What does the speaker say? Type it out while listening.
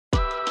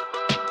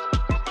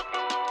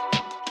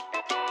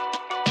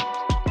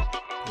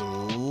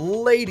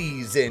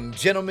Ladies and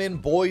gentlemen,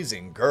 boys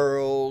and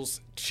girls,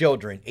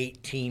 children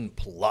 18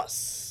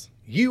 plus.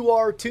 You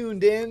are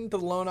tuned in to the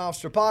Lone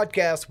Officer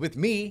Podcast with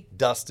me,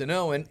 Dustin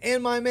Owen,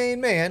 and my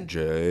main man,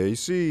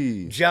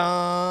 JC.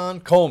 John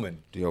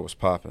Coleman. Yo, what's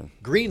poppin'?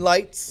 Green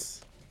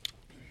lights.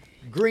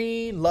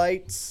 Green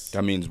lights.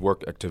 That means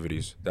work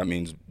activities. That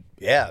means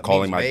Yeah,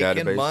 calling means my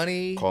making database.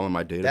 money. Calling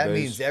my database. That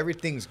means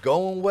everything's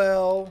going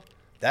well.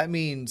 That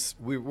means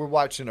we're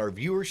watching our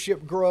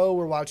viewership grow.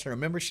 We're watching our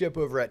membership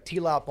over at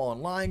TLOP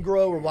Online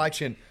grow. We're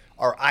watching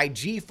our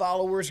IG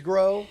followers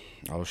grow.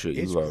 Oh, shit,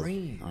 you It's love.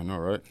 green. I know,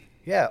 right?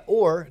 Yeah,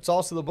 or it's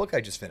also the book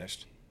I just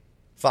finished.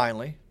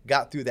 Finally,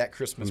 got through that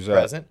Christmas Who's that?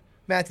 present.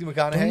 Matthew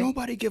Don't McConaughey.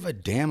 nobody give a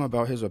damn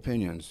about his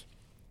opinions.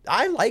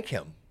 I like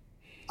him.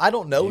 I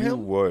don't know You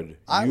him. would.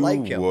 I you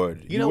like him.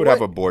 would. You You know would what?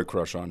 have a boy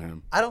crush on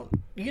him. I don't.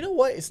 You know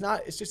what? It's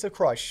not. It's just a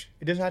crush.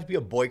 It doesn't have to be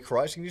a boy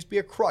crush. It can just be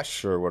a crush.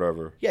 Sure,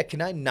 whatever. Yeah.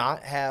 Can I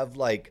not have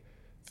like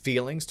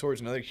feelings towards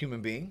another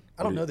human being?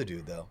 I don't know the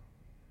dude though.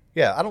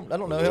 Yeah. I don't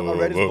know him. I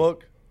read his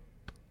book.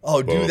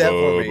 Oh, do that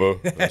for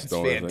me. That's the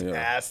only thing, yeah.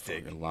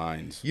 fantastic. Fucking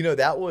lines. You know,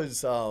 that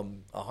was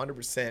 100%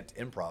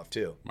 improv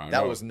too. I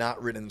That know. was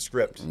not written in the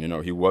script. You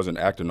know, he wasn't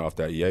acting off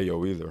that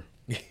yayo either.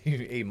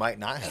 He might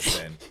not have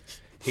been.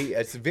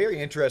 It's a very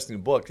interesting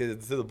book. So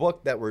the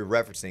book that we're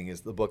referencing is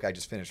the book I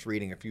just finished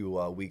reading a few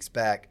weeks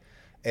back.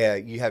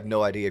 You have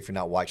no idea if you're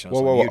not watching us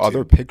on Whoa, YouTube.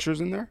 other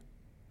pictures in there?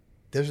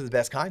 Those are the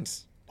best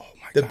kinds. Oh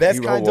my The God. best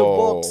He kinds wrote- of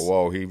books.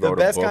 Whoa, he The wrote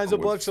best a book kinds of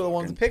with books are the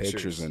ones with fucking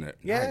pictures. in it.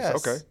 Yes.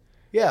 Nice. Okay.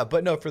 Yeah,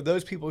 but no, for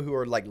those people who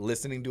are like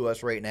listening to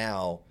us right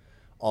now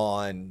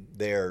on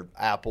their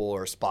Apple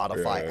or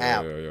Spotify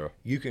app, Yeah.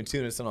 you can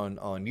tune us in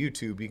on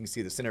YouTube. You can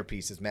see the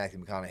centerpiece is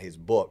Matthew McConaughey's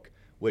book,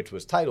 which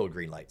was titled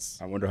Green Lights.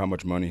 I wonder how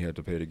much money he had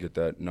to pay to get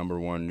that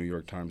 #1 New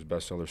York Times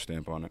bestseller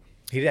stamp on it.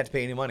 He didn't have to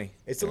pay any money.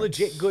 It's a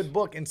legit good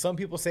book, and some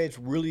people say it's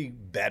really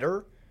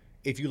better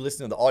if you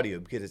listen to the audio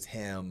because it's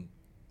him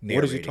narrating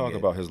What does he talk it.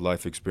 about? His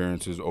life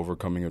experiences,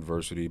 overcoming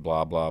adversity,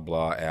 blah, blah,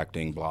 blah,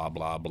 acting, blah,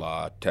 blah,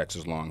 blah,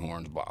 Texas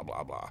Longhorns, blah,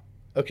 blah, blah.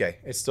 Okay,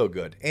 it's still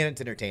good, and it's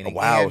entertaining.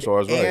 Wow, and, so I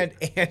was right.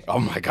 And, Oh,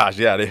 my gosh,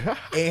 yeah.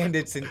 and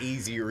it's an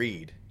easy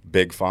read.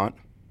 Big font.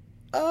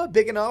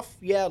 Big enough.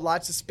 Yeah,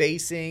 lots of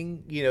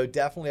spacing. You know,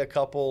 definitely a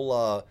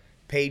couple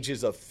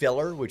pages of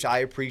filler, which I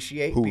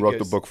appreciate. Who wrote the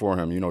because book for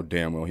him? You know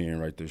damn well he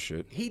didn't write this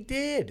shit. He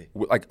did.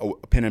 Like a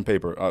pen and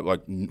paper,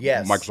 like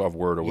Yes. Microsoft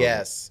Word or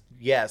whatever.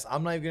 Yes.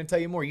 I'm not even going to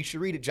tell you more. You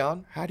should read it,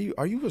 John.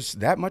 Are you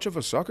that much of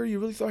a sucker? You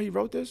really thought he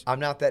wrote this? I'm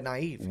not that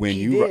naive. When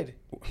he you did.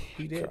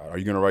 He did. God, are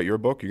you going to write your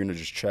book? You're going to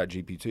just chat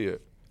GPT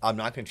it. I'm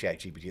not going to chat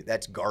GPT.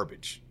 That's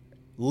garbage.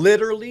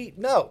 Literally,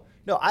 no.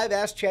 I've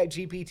asked chat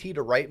GPT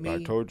to write me.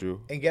 I told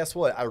you. And guess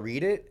what? I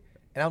read it,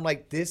 and I'm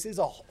like, this is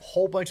a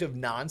whole bunch of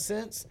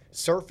nonsense,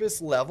 surface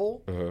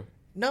level.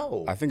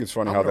 No. I think it's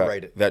funny I'm how gonna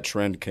write it. that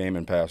trend came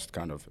and passed,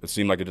 kind of. It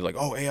seemed like it did, like,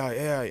 oh,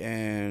 AI,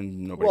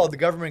 and nobody. Well, the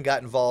government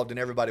got involved, and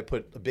everybody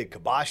put a big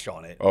kibosh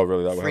on it. Oh,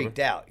 really? That what Freaked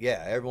out.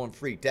 Yeah, everyone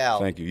freaked out.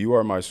 Thank you. You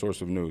are my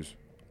source of news.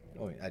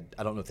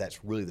 I don't know if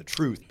that's really the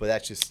truth, but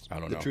that's just I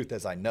don't the know. truth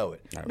as I know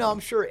it. I No, don't I'm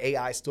sure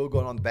AI is still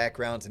going on in the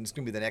backgrounds, and it's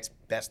going to be the next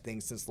best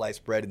thing since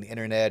sliced bread and the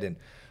internet. And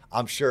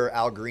I'm sure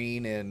Al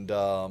Green and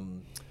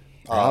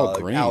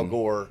Al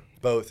Gore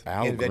both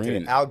Al invented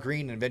Green. it. Al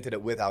Green invented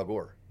it with Al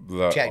Gore.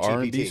 The ChatGPT.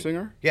 R&B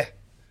singer? Yeah.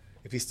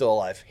 If he's still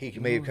alive, he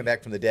may have come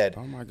back from the dead.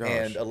 Oh, my gosh.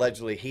 And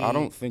allegedly he I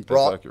don't think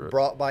that's accurate.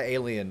 brought by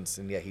aliens,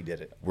 and yeah, he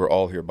did it. We're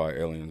all here by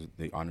aliens,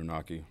 the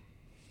Anunnaki.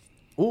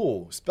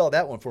 Ooh, spell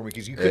that one for me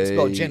because you couldn't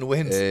spell Jen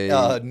Wynn's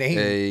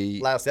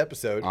name last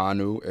episode.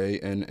 Anu,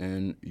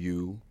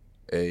 Annuaki.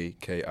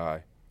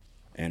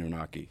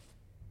 Anunnaki.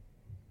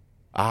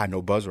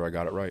 No buzzer. I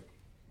got it right.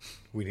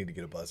 We need to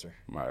get a buzzer.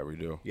 All right, we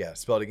do. Yeah,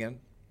 spell it again.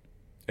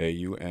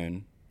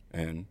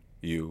 Aunnu.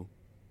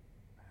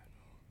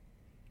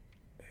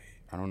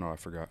 I don't know. I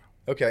forgot.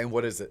 Okay, and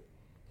what is it?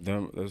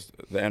 The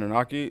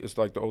Anunnaki is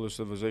like the oldest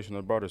civilization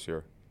that brought us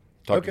here.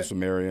 Talk Okay. to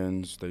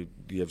Sumerians. They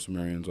give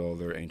Sumerians all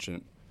their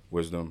ancient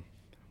wisdom.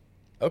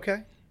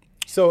 Okay.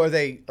 So are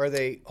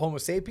they Homo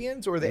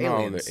sapiens or are they No,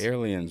 aliens? the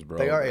aliens, bro.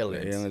 They are The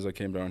aliens. aliens that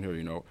came down here,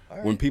 All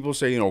right. When people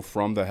say,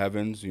 from the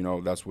heavens,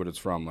 that's what it's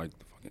from. Like,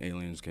 the fucking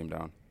aliens came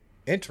down.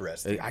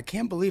 Interesting. I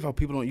can't believe how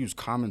people don't use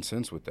common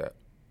sense with that.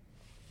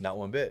 Not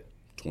one bit.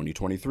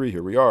 2023,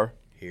 here we are.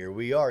 Here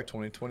we are,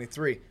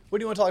 2023. What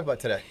do you want to talk about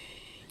today?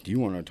 Do you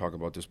want to talk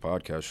about this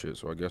podcast shit?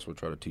 So I guess we'll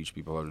try to teach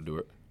people how to do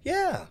it.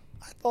 Yeah,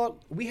 I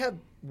thought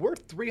we're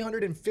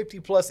 350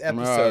 plus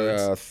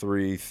episodes.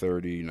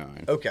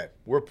 339. Okay,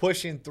 we're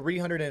pushing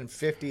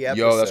 350 episodes.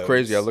 Yo, that's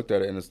crazy. I looked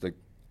at it, and it's the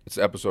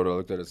episode. I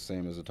looked at it the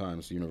same as the time.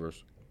 It's the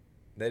universe.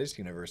 That is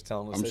universe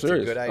telling us I'm it's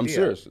serious. a good idea. I'm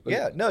serious.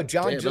 Yeah, no,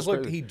 John Damn, just that's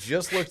looked. crazy. He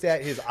just looked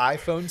at his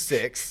iPhone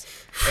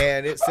 6,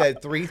 and it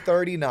said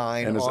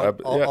 339 And it's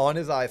on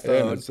his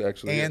iPhone. And it's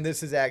actually it.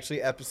 this is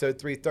actually episode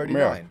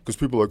 339. Because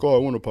people are like, oh, I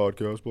want a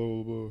podcast, blah,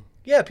 blah, blah.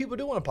 Yeah, people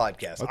do want a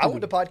podcast. I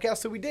want a podcast,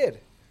 so we did.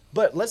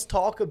 But let's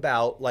talk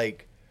about,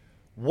 like,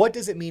 what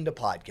does it mean to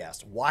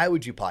podcast? Why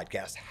would you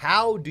podcast?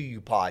 How do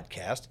you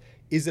podcast?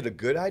 Is it a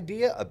good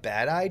idea? A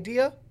bad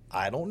idea?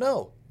 I don't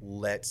know.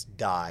 let's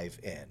dive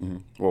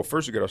in. Well,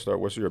 first you got to start.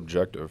 What's your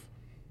objective?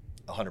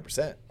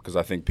 100%. Because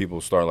I think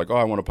people start like, oh,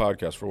 I want a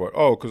podcast for what?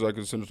 Oh, because I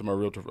can send it to my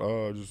realtor.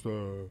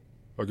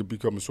 I could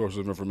become a source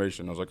of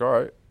information. I was like, all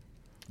right.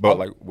 But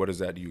like, what is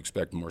that? Do you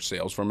expect more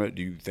sales from it?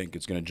 Do you think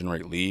it's going to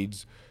generate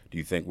leads? Do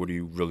you think, what do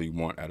you really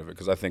want out of it?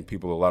 Because I think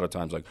people a lot of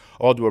times like,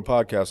 oh, I'll do a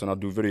podcast and I'll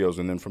do videos.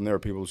 And then from there,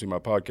 people will see my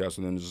podcast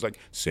and then it's just like,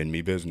 send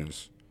me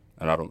business.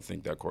 And I don't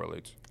think that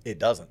correlates. It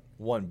doesn't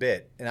one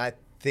bit. And I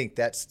think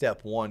that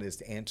step one is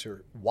to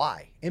answer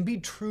why and be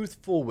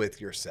truthful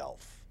with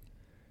yourself.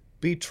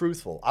 Be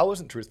truthful. I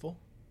wasn't truthful.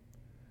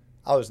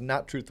 I was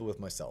not truthful with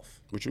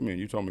myself. What you mean?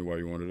 You told me why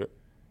you wanted it.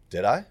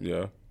 Did I?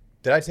 Yeah.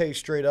 Did I tell you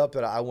straight up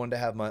that I wanted to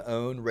have my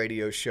own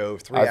radio show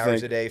 3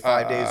 hours a day,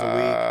 5 days a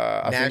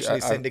week,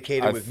 nationally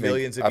syndicated with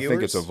millions of viewers? I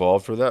think it's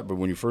evolved for that. But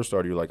when you first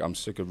started, you're like, I'm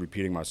sick of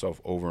repeating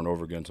myself over and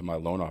over again to my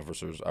loan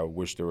officers. I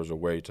wish there was a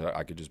way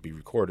I could just be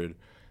recorded.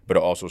 But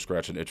it also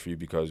scratched an itch for you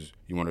because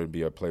you wanted to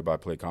be a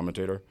play-by-play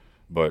commentator.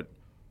 But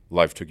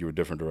life took you a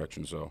different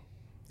direction, so.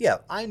 Yeah,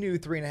 I knew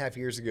 3.5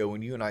 years ago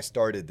when you and I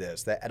started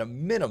this that at a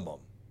minimum,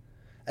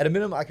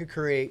 I could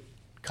create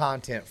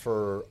content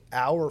for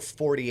our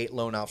 48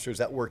 loan officers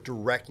that work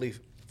directly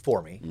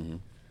for me. Mm-hmm.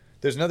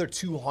 There's another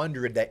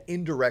 200 that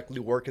indirectly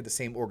work at the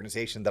same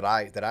organization that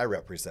I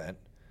represent.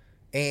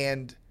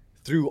 And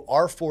through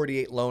our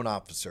 48 loan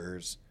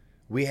officers,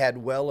 we had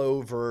well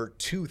over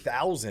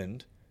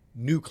 2,000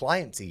 new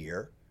clients a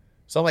year.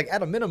 So I'm like,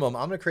 at a minimum,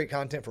 I'm going to create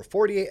content for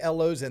 48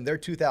 LOs and their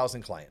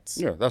 2,000 clients.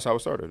 Yeah, that's how it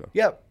started. Though.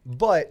 Yeah,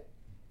 but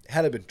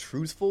had I been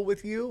truthful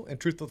with you and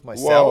truthful with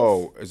myself.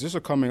 Whoa, is this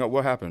a coming up?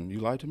 What happened? You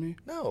lied to me?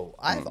 No,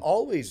 I've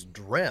always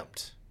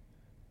dreamt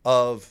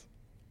of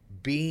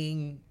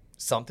being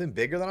something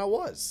bigger than I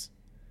was.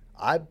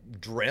 I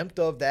dreamt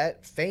of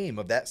that fame,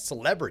 of that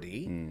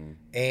celebrity.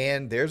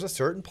 And there's a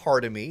certain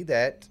part of me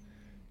that,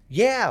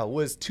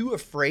 was too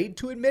afraid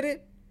to admit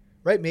it,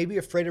 right? Maybe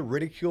afraid of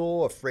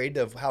ridicule, afraid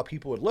of how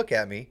people would look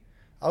at me.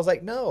 I was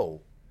like,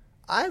 no,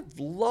 I've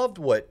loved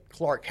what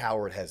Clark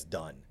Howard has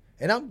done.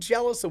 And I'm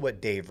jealous of what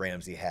Dave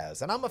Ramsey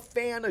has. And I'm a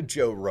fan of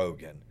Joe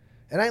Rogan.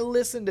 And I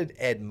listen to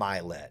Ed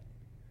Milet,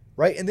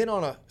 right? And then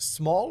on a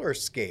smaller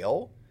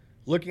scale,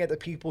 looking at the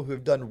people who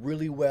have done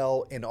really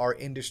well in our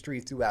industry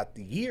throughout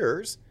the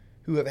years,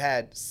 who have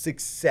had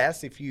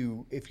success, if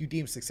you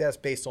deem success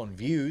based on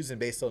views and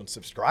based on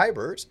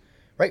subscribers,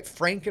 right?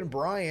 Frank and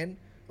Brian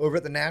over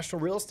at the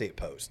National Real Estate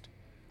Post.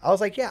 I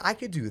was like, I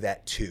could do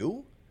that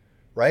too.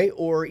 Right?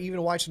 Or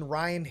even watching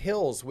Ryan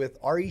Hills with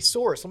RE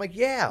Source. I'm like,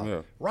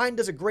 Ryan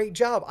does a great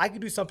job. I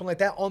could do something like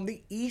that on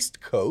the East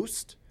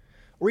Coast.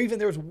 Or even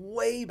there was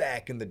way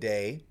back in the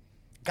day,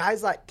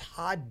 guys like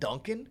Todd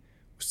Duncan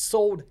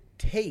sold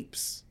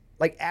tapes,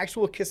 like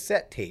actual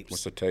cassette tapes.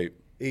 What's a tape?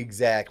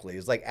 Exactly.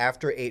 It's like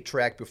after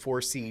 8-track,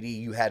 before CD,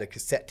 you had a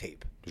cassette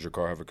tape. Does your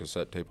car have a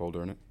cassette tape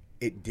holder in it?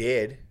 It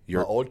did.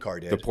 My old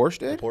car did. The Porsche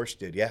did? The Porsche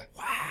did, yeah.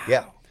 Wow.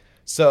 Yeah.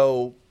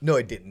 So, no,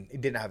 it didn't.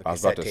 It didn't have a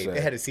cassette tape.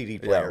 It had a CD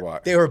player. Yeah,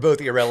 they were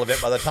both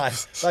irrelevant by the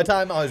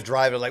time I was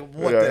driving. Like,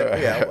 why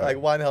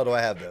in the hell do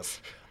I have this?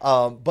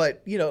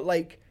 But,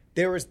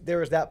 there was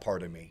that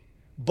part of me.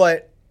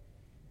 But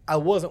I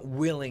wasn't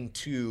willing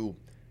to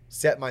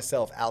set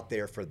myself out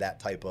there for that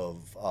type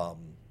of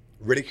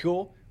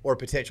ridicule or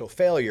potential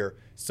failure.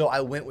 So I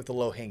went with the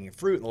low-hanging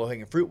fruit, and the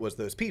low-hanging fruit was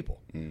those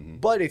people. Mm-hmm.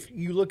 But if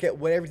you look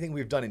at everything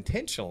we've done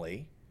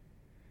intentionally,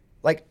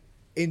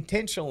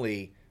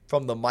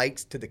 from the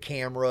mics to the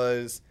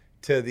cameras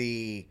to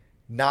the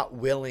not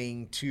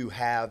willing to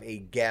have a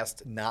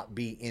guest not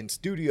be in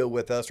studio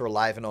with us or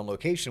live and on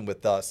location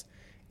with us,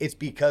 it's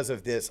because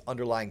of this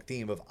underlying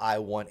theme of I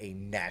want a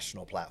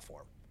national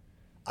platform.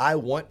 I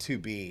want to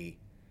be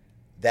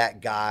that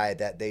guy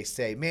that they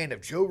say, man,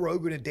 if Joe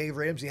Rogan and Dave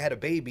Ramsey had a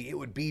baby, it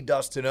would be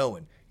Dustin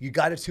Owen. You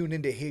got to tune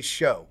into his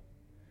show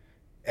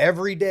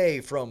every day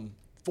from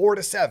 4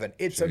 to 7.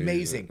 It's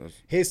amazing.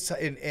 His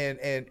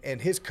and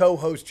his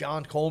co-host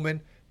John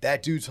Coleman.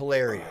 That dude's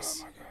hilarious.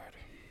 Oh, my God.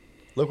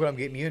 Look what I'm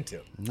getting you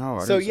into. No,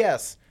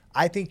 yes,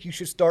 I think you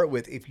should start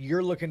with, if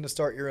you're looking to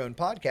start your own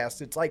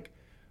podcast, it's like,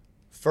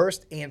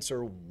 first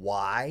answer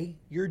why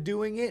you're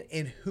doing it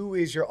and who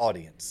is your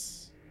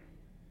audience.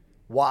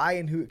 Why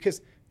and who,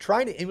 because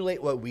trying to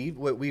emulate what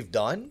we've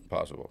done.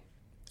 Possible.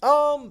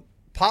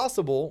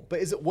 Possible, but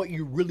is it what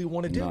you really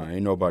want to do? Nah,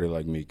 ain't nobody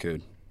like me,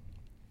 kid.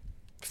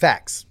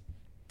 Facts.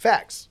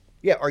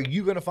 Yeah, are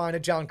you going to find a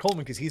John Coleman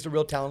because he's the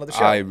real talent of the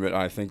show?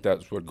 I think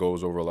that's what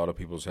goes over a lot of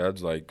people's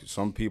heads. Like,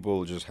 some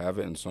people just have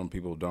it and some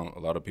people don't. A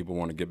lot of people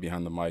want to get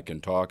behind the mic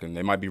and talk, and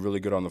they might be really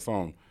good on the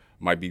phone,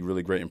 might be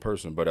really great in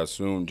person, but as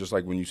soon, just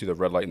like when you see the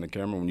red light in the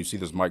camera, when you see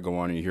this mic go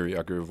on and you hear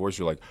your voice,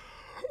 you're like,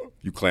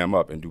 you clam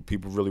up. And do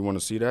people really want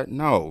to see that?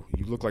 No.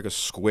 You look like a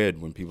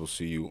squid when people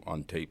see you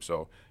on tape.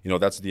 So,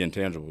 that's the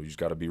intangible. You just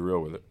got to be real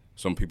with it.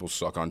 Some people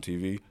suck on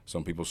TV.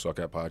 Some people suck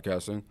at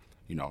podcasting.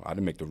 I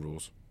didn't make the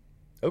rules.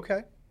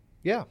 Okay.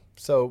 Yeah.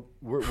 So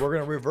we're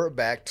going to revert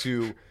back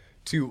to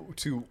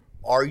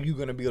are you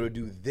going to be able to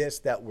do this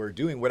that we're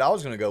doing? What I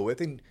was going to go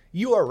with, and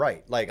you are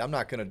right. Like, I'm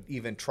not going to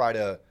even try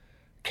to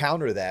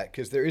counter that,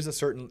 because there is a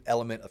certain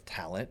element of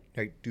talent.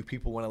 Right? Do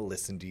people want to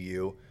listen to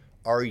you?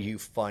 Are you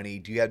funny?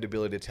 Do you have the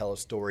ability to tell a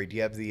story? Do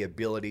you have the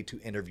ability to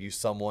interview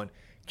someone?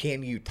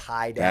 Can you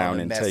tie down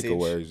a message?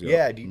 Takeaways.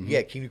 Yeah.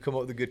 Yeah. Can you come up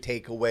with the good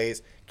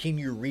takeaways? Can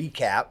you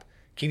recap?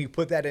 Can you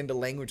put that into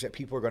language that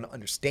people are going to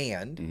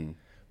understand?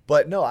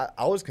 But no,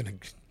 I was going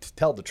to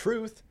tell the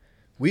truth.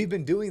 We've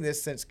been doing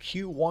this since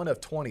Q1 of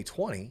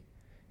 2020.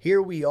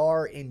 Here we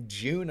are in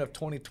June of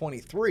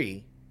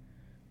 2023.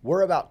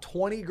 We're about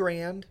 20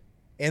 grand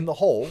in the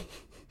hole,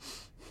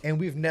 and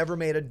we've never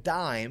made a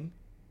dime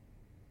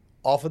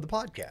off of the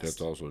podcast.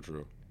 That's also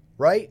true.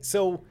 Right?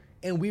 So,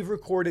 and we've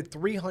recorded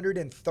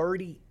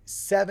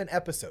 337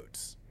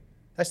 episodes.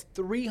 That's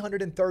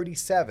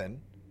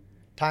 337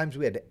 times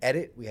we had to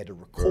edit, we had to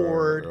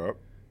record. Yep. I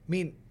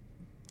mean,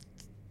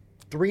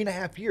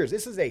 3.5 years.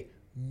 This is a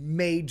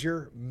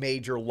major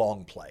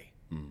long play.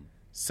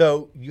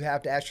 So you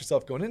have to ask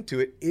yourself going into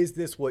it, is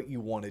this what you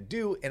want to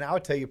do? And I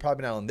would tell you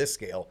probably not on this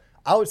scale.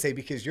 I would say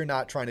because you're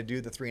not trying to do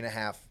the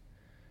 3.5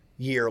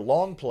 year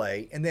long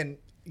play. And then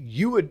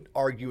you would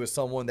argue with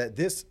someone that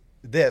this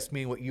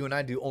meaning what you and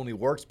I do only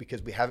works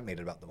because we haven't made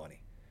it about the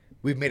money.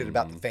 We've made it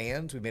about the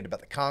fans. We've made it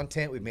about the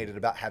content. We've made it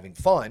about having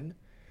fun.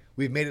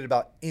 We've made it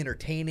about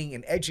entertaining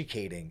and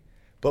educating,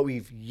 but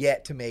we've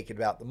yet to make it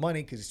about the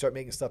money, because you start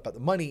making stuff about the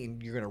money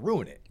and you're going to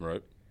ruin it.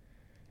 Right.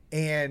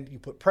 And you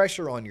put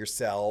pressure on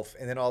yourself,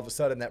 and then all of a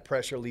sudden that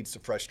pressure leads to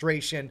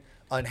frustration,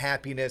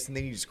 unhappiness, and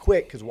then you just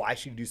quit, because why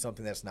should you do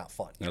something that's not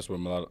fun? That's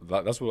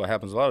what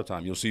happens a lot of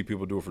time. You'll see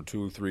people do it for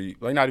 2, 3,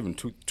 like not even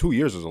 2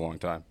 years is a long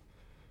time.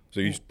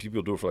 So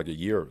people do it for like a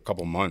year, a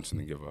couple months, and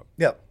then give up.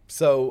 Yeah.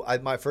 So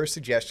my first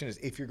suggestion is,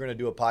 if you're going to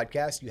do a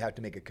podcast, you have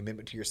to make a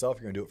commitment to yourself.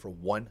 You're going to do it for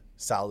 1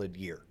 solid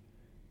year.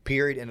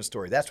 Period. End of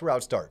story. That's where I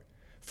would start.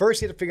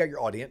 First, you have to figure out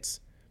your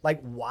audience.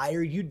 Like, why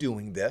are you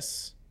doing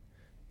this?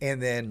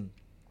 And then,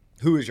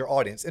 who is your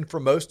audience? And for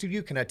most of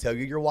you, can I tell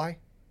you your why?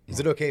 Is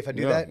it okay if I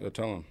do that? Yeah,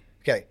 tell them.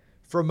 Okay.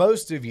 For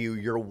most of you,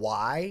 your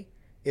why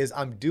is,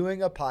 I'm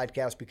doing a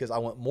podcast because I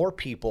want more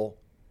people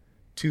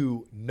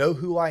to know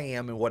who I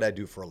am and what I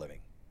do for a living.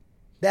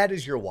 That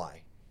is your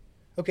why.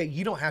 Okay,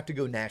 you don't have to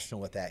go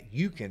national with that.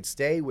 You can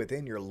stay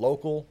within your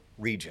local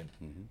region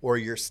or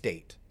your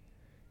state.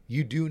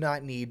 You do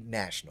not need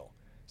national.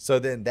 So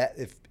then that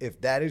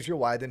if that is your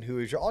why, then who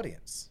is your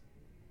audience?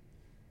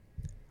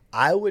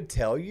 I would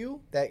tell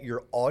you that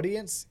your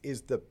audience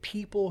is the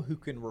people who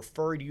can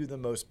refer you the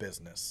most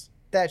business.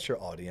 That's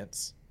your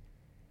audience.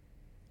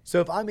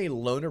 So if I'm a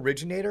loan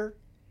originator,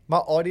 my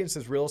audience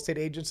is real estate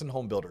agents and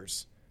home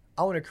builders.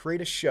 I want to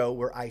create a show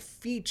where I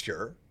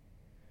feature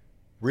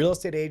real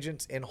estate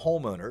agents and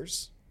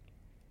homeowners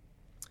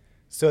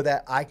so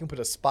that I can put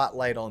a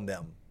spotlight on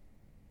them.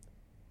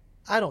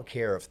 I don't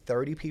care if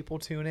 30 people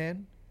tune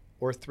in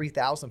or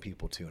 3,000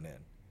 people tune in.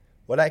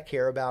 What I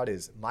care about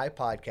is my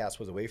podcast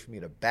was a way for me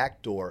to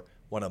backdoor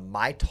one of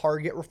my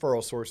target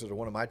referral sources or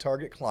one of my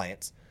target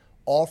clients,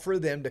 offer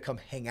them to come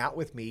hang out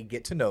with me,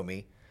 get to know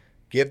me,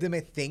 give them a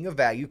thing of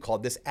value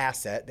called this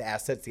asset. The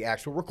asset's the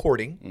actual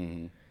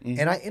recording.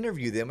 And I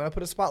interview them and I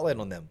put a spotlight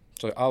on them.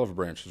 So olive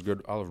branch is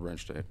good. Olive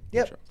branch day.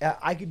 Yep.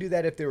 I could do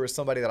that if there was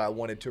somebody that I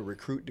wanted to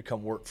recruit to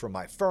come work for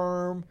my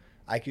firm.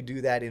 I could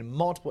do that in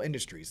multiple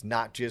industries,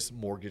 not just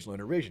mortgage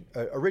loan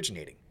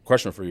originating.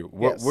 Question for you.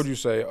 What Yes. would you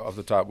say off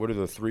the top, what are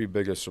the 3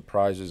 biggest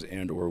surprises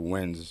and or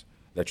wins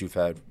that you've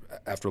had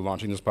after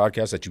launching this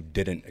podcast that you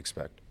didn't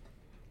expect?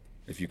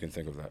 If you can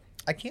think of that.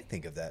 I can't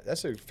think of that.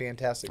 That's a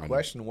fantastic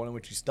question, one in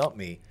which you stumped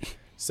me.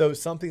 So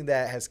something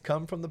that has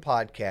come from the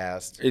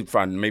podcast.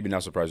 Fine, maybe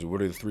not surprising.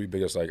 What are the 3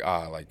 biggest,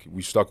 like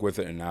we stuck with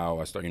it and now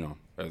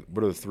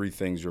what are the 3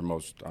 things you're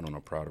most,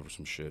 proud of or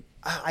some shit?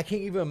 I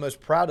can't even be most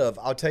proud of.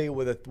 I'll tell you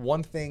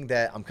one thing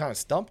that I'm kind of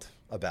stumped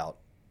about.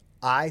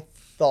 I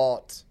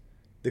thought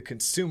the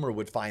consumer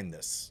would find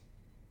this.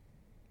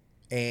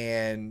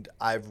 And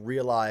I've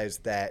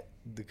realized that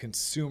the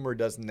consumer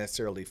doesn't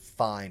necessarily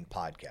find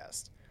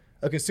podcasts.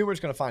 A consumer is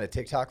going to find a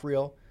TikTok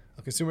reel.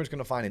 A consumer is going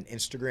to find an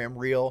Instagram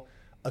reel.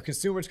 A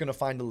consumer is going to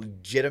find a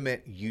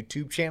legitimate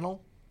YouTube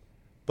channel,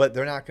 but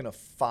they're not going to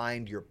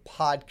find your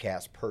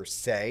podcast per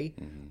se.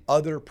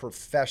 Other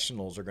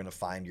professionals are going to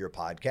find your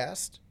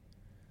podcast.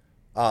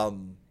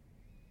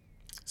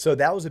 So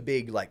that was a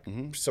big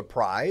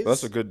surprise.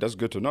 That's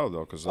good to know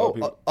though, because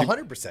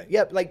 100%.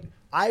 Yeah, like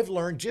I've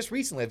learned just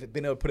recently, I've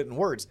been able to put it in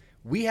words.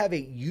 We have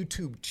a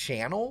YouTube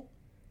channel,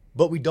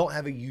 but we don't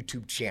have a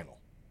YouTube channel.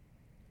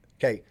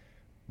 Okay,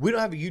 we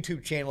don't have a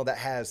YouTube channel that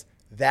has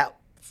that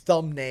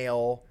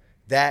thumbnail,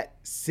 that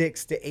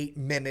 6 to 8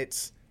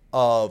 minutes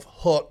of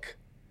hook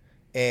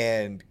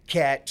and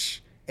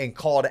catch and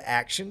call to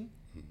action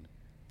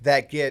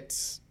that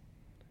gets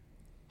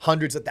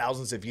hundreds of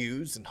thousands of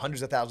views and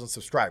hundreds of thousands of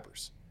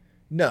subscribers.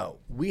 No,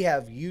 we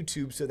have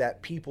YouTube so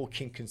that people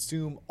can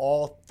consume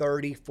all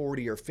 30,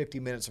 40, or 50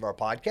 minutes of our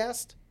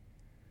podcast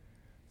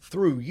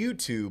through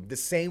YouTube the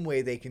same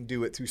way they can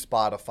do it through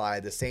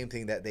Spotify, the same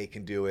thing that they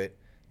can do it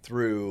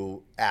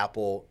through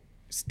Apple,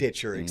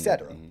 Stitcher,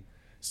 etc.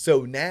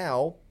 So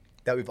now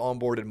that we've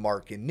onboarded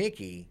Mark and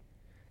Nikki,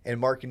 and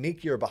Mark and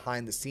Nikki are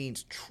behind the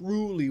scenes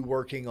truly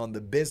working on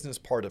the business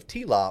part of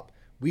TLOP,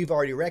 we've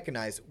already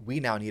recognized we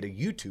now need a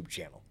YouTube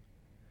channel.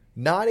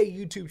 Not a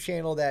YouTube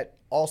channel that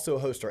also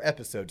hosts our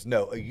episodes.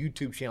 No, a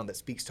YouTube channel that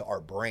speaks to our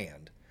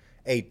brand.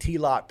 A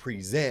TLOP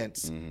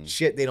presents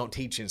shit they don't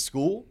teach in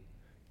school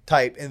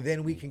type. And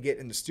then we can get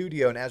in the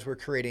studio, and as we're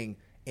creating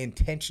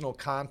intentional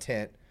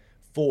content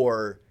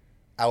for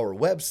our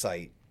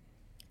website,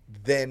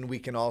 then we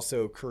can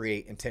also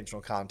create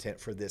intentional content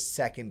for this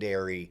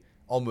secondary,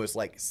 almost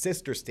like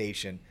sister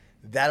station.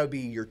 That'll be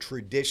your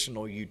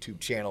traditional YouTube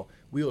channel.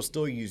 We will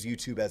still use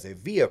YouTube as a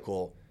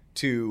vehicle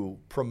to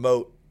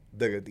promote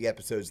the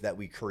episodes that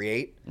we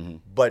create,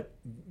 but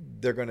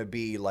they're going to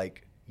be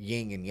like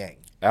yin and yang.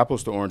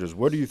 Apples to oranges.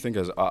 What do you think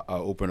has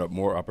opened up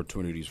more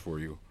opportunities for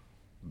you?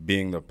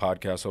 Being the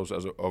podcast host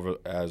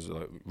as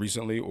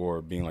recently,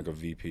 or being like a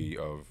VP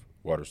of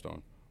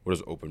Waterstone? What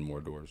has opened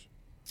more doors?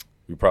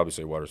 You probably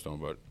say Waterstone,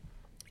 but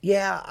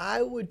yeah,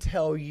 I would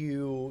tell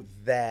you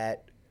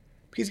that,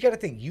 because you got to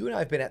think, you and I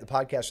have been at the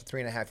podcast for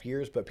 3.5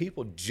 years, but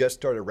people just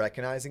started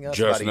recognizing us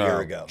about a year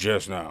ago.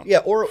 Just now. Yeah,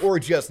 or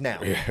just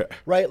now. Yeah.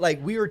 Right?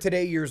 Like, we were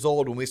today years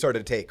old when we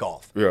started to take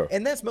off. Yeah.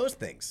 And that's most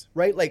things,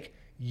 right? Like,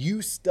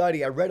 you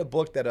study. I read a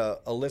book that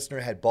a listener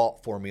had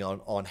bought for me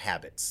on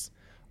habits.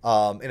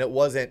 And it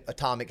wasn't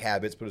Atomic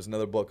Habits, but it was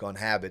another book on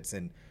habits.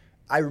 And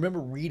I remember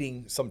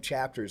reading some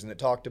chapters, and it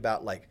talked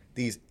about like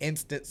these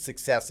instant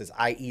successes,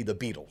 i.e. the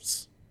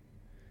Beatles.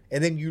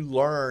 And then you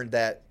learn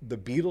that the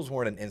Beatles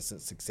weren't an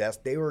instant success.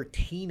 They were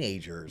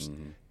teenagers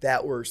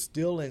that were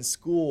still in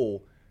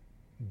school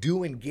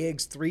doing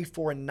gigs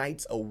 3-4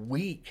 nights a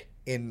week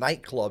in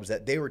nightclubs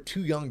that they were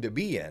too young to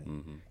be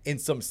in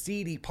some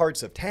seedy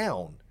parts of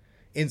town,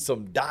 in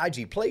some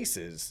dodgy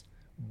places.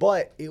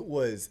 But it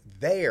was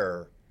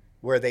there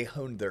where they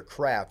honed their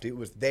craft. It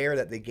was there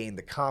that they gained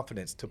the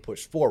confidence to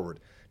push forward.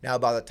 Now,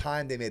 by the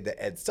time they made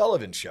the Ed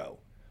Sullivan Show,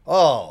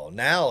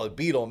 now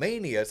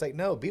Beatlemania. It's like,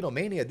 no,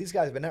 Beatlemania, these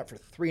guys have been out for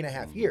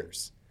 3.5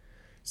 years.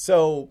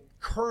 So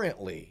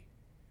currently,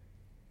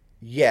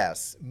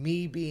 yes,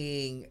 me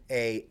being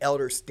a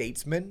elder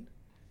statesman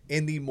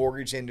in the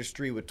mortgage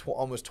industry with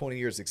almost 20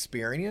 years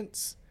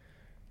experience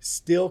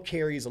still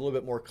carries a little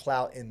bit more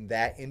clout in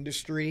that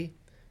industry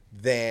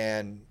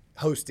than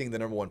hosting the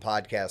 #1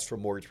 podcast for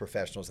mortgage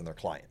professionals and their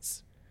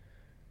clients.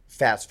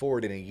 Fast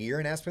forward in a year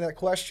and ask me that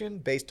question,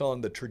 based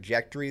on the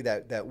trajectory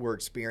that we're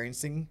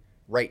experiencing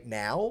right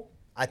now,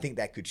 I think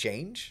that could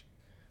change.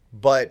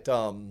 But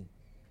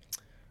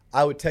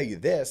I would tell you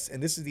this,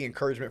 and this is the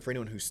encouragement for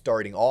anyone who's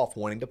starting off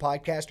wanting to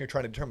podcast and you're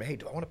trying to determine, hey,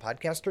 do I want to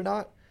podcast or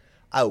not?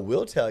 I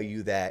will tell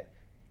you that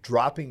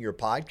dropping your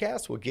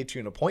podcast will get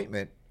you an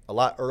appointment a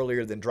lot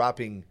earlier than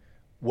dropping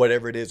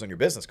whatever it is on your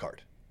business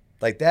card.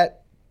 Like,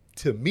 that,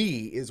 to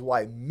me, is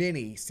why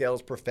many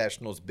sales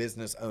professionals,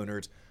 business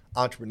owners,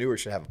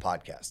 entrepreneurs should have a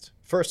podcast.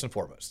 First and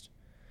foremost,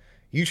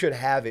 you should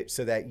have it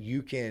so that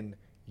you can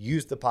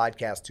use the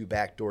podcast to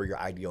backdoor your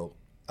ideal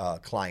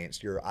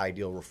clients, your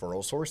ideal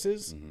referral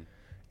sources.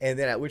 And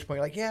then at which point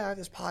you're like, yeah,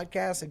 this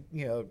podcast,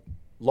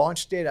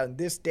 launched it on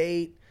this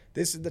date.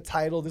 This is the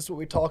title. This is what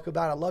we talk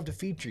about. I'd love to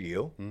feature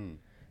you.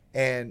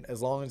 And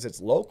as long as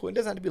it's local, it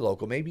doesn't have to be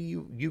local. Maybe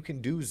you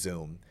can do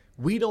Zoom.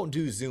 We don't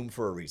do Zoom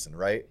for a reason,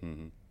 right?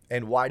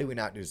 And why do we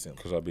not do Zoom?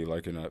 Because I'd be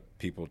liking that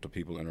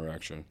people-to-people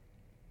interaction.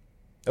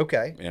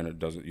 Okay. And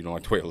you don't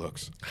like the way it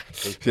looks.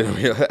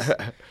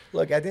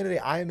 Look, at the end of the day,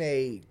 I'm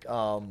a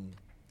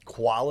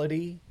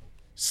quality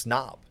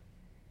snob.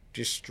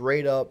 Just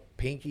straight up,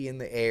 pinky in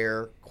the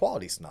air,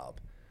 quality snob.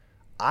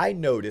 I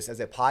noticed as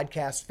a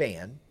podcast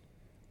fan,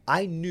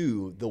 I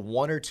knew the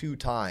 1 or 2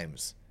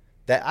 times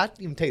that, I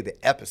didn't even tell you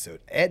the episode,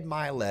 Ed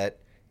Mylett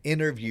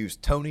interviews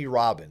Tony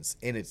Robbins,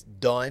 and it's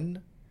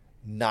done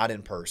not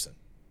in person.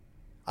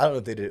 I don't know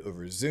if they did it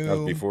over Zoom. That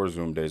was before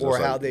Zoom days. Or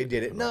how they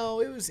did it. No,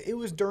 it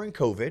was during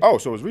COVID. Oh,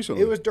 so it was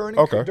recently. It was during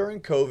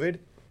COVID.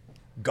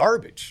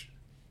 Garbage.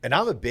 And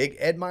I'm a big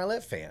Ed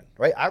Mylett fan,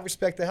 right? I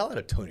respect the hell out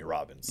of Tony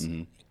Robbins.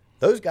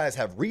 Those guys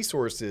have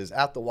resources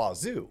at the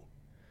wazoo.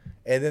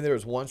 And then there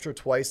was once or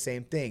twice,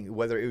 same thing,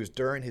 whether it was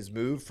during his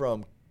move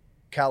from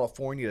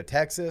California to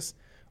Texas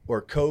or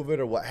COVID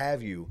or what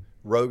have you,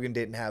 Rogan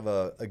didn't have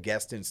a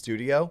guest in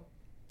studio.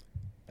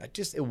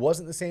 It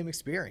wasn't the same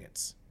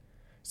experience.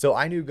 So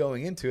I knew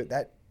going into it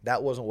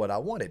that wasn't what I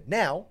wanted.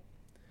 Now,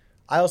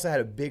 I also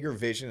had a bigger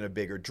vision and a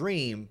bigger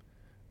dream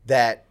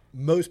that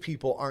most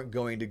people aren't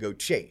going to go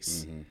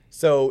chase.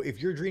 So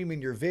if your dream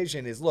and your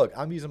vision is, look,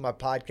 I'm using my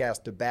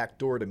podcast to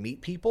backdoor to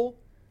meet people,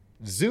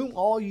 Zoom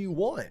all you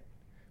want.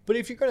 But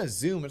if you're going to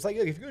Zoom, it's like,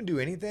 look, if you're going to do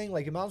anything,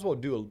 like, you might as well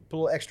put a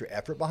little extra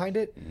effort behind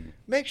it.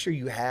 Make sure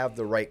you have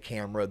the right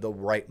camera, the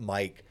right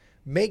mic.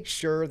 Make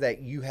sure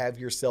that you have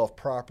yourself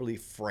properly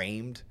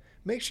framed.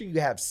 Make sure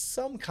you have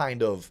some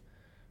kind of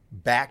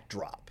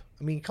backdrop.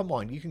 I mean, come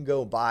on, you can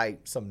go buy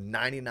some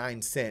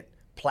 99-cent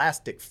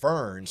plastic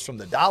ferns from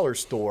the dollar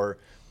store,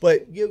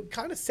 but you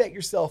kind of set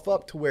yourself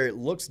up to where it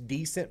looks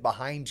decent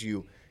behind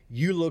you.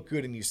 You look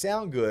good and you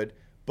sound good,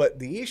 but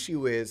the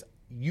issue is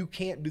you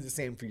can't do the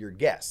same for your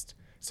guest.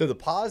 So the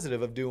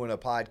positive of doing a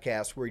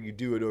podcast where you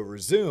do it over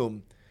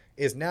Zoom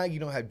is now you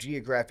don't have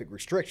geographic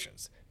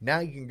restrictions. Now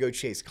you can go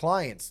chase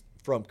clients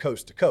from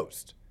coast to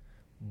coast.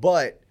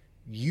 But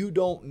you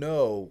don't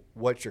know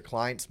what your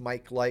client's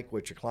mic like,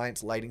 what your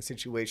client's lighting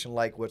situation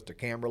like, what's the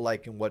camera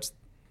like, and what's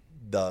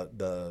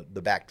the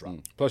backdrop.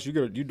 Plus, you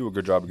do a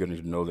good job of getting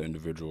to know the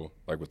individual,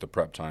 like with the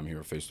prep time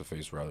here, face to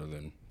face, rather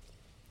than.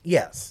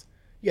 Yes.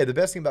 Yeah, the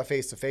best thing about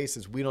face to face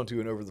is we don't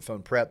do an over the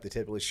phone prep. They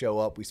typically show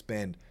up. We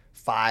spend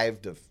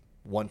 5 to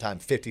one time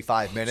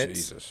 55 minutes.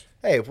 Jesus.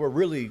 Hey, if we're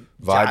really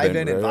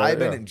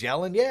vibing and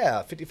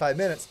gelling, 55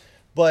 minutes.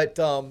 But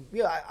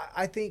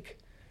I think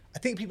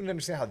people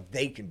understand how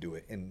they can do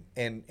it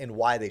and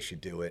why they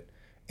should do it.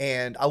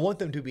 And I want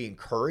them to be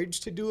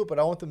encouraged to do it, but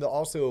I want them to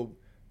also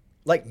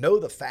know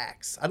the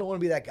facts. I don't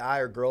want to be that guy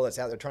or girl that's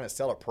out there trying to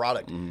sell a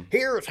product. Mm-hmm.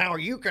 Here's how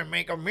you can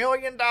make $1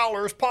 million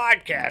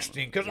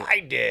podcasting because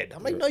I did.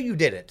 I'm like, no, you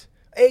didn't.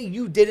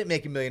 You didn't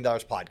make $1 million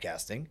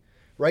podcasting,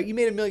 right? You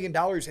made $1 million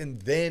and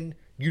then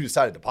you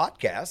decided to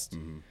podcast.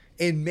 Mm-hmm.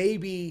 And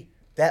maybe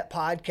that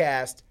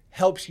podcast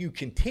helps you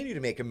continue to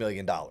make $1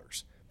 million.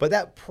 But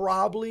that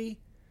probably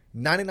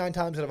 99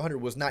 times out of 100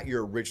 was not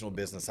your original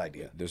business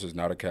idea. This is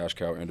not a cash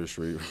cow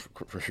industry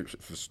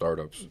for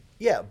startups.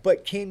 Yeah,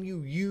 but can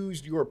you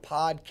use your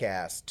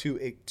podcast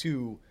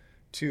to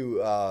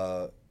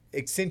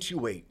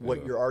accentuate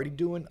what you're already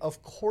doing?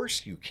 Of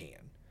course you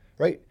can,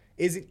 right?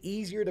 Is it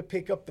easier to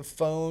pick up the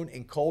phone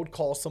and cold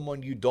call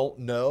someone you don't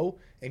know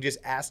and just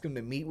ask them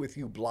to meet with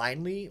you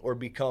blindly or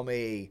become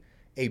a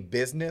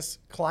business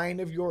client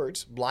of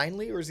yours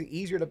blindly? Or is it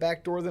easier to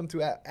backdoor them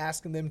through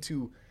asking them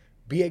to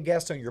be a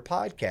guest on your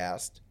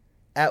podcast,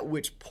 at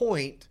which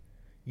point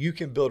you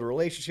can build a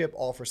relationship,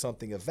 offer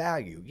something of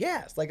value?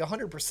 Yes,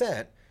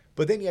 100%,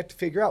 but then you have to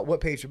figure out what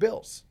pays your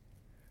bills,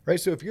 right?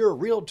 So if you're a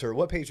realtor,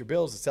 what pays your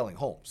bills is selling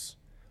homes.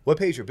 What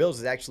pays your bills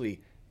is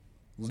actually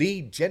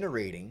lead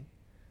generating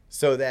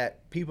so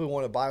that people who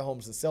want to buy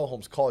homes and sell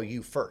homes call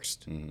you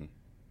first. Mm-hmm.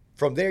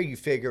 From there, you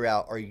figure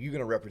out, are you going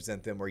to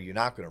represent them or are you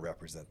not going to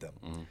represent them?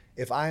 Mm-hmm.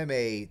 If I am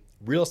a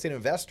real estate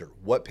investor,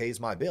 what pays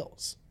my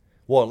bills?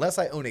 Well, unless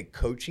I own a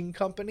coaching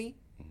company,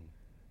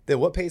 then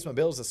what pays my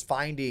bills is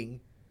finding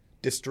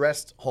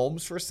distressed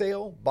homes for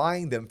sale,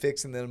 buying them,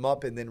 fixing them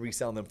up, and then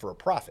reselling them for a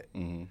profit.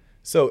 Mm-hmm.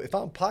 So if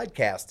I'm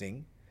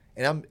podcasting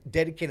and I'm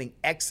dedicating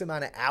X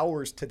amount of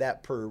hours to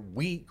that per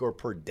week or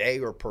per day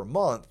or per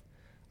month,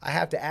 I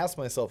have to ask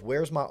myself,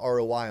 where's my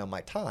ROI on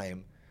my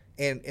time?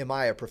 And am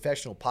I a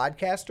professional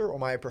podcaster or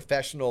am I a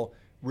professional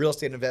real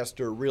estate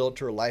investor,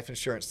 realtor, life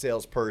insurance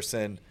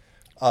salesperson,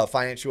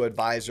 financial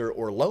advisor,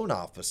 or loan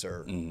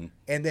officer? Mm-hmm.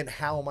 And then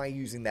how am I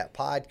using that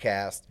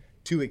podcast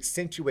to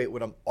accentuate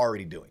what I'm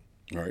already doing?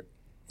 Right.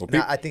 Well,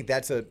 now, I think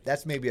that's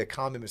maybe a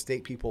common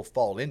mistake people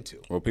fall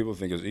into. Well, people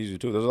think it's easy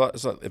too. There's a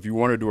lot. If you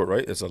want to do it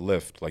right, it's a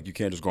lift. Like you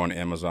can't just go on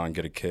Amazon,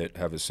 get a kit,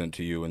 have it sent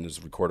to you, and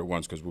just record it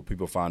once. Because what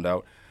people find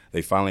out,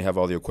 they finally have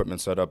all the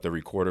equipment set up, they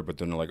record it, but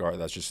then they're like, all right,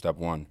 that's just step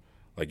one.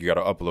 Like you got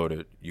to upload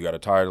it, you got to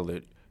title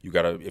it, you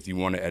got to, if you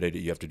want to edit it,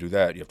 you have to do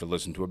that. You have to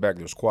listen to it back.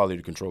 There's quality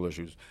control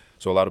issues.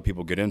 So a lot of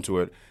people get into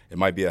it. It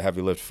might be a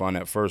heavy lift fun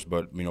at first,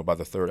 but by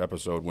the third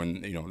episode,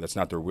 when that's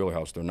not their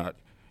wheelhouse, they're not.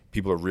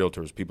 People are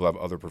realtors. People have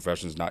other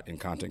professions, not in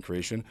content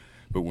creation.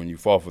 But when you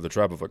fall for the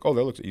trap of oh,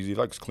 that looks easy,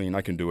 that looks clean,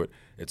 I can do it.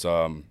 It's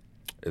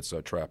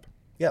a trap.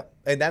 Yeah,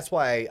 and that's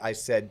why I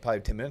said probably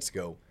 10 minutes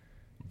ago,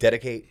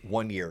 dedicate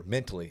 1 year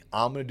mentally.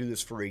 I'm going to do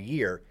this for a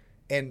year.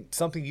 And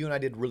something you and I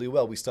did really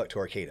well, we stuck to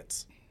our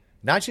cadence.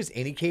 Not just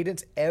any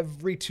cadence.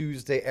 Every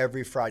Tuesday,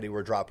 every Friday,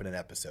 we're dropping an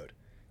episode.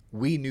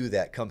 We knew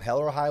that come hell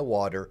or high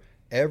water,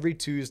 every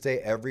Tuesday,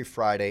 every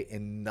Friday,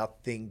 and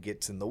nothing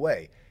gets in the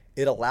way.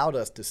 It allowed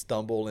us to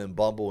stumble and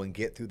bumble and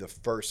get through the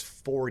first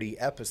 40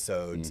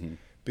 episodes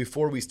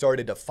before we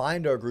started to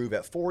find our groove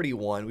at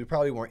 41. We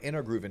probably weren't in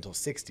our groove until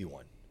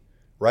 61,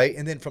 right?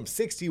 And then from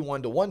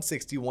 61 to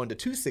 161 to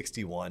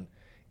 261,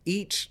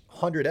 each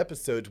 100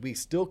 episodes, we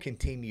still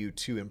continue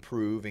to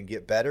improve and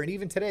get better. And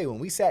even today, when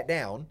we sat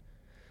down,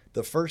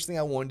 the first thing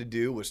I wanted to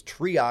do was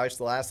triage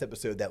the last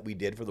episode that we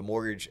did for the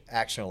Mortgage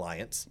Action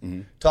Alliance,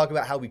 talk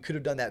about how we could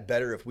have done that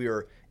better if we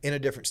were in a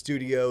different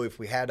studio, if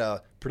we had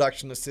a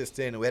production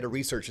assistant and we had a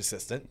research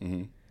assistant.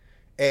 Mm-hmm.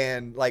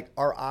 And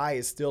our eye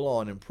is still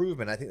on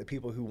improvement. I think the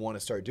people who want to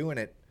start doing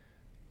it,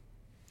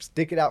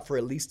 stick it out for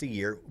at least a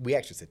year. We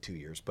actually said 2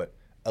 years, but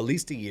at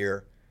least a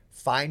year.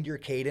 Find your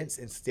cadence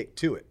and stick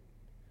to it.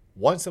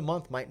 Once a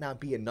month might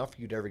not be enough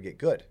for you to ever get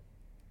good.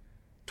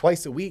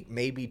 Twice a week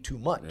may be too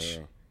much.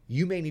 Yeah.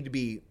 You may need to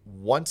be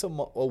once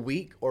a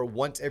week or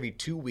once every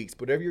 2 weeks.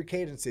 Whatever your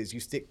cadence is, you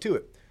stick to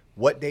it.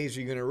 What days are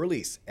you going to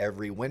release?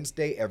 Every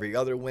Wednesday, every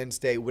other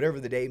Wednesday,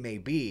 whatever the day may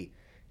be,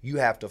 you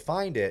have to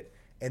find it.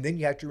 And then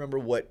you have to remember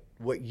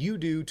what you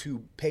do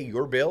to pay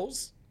your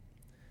bills.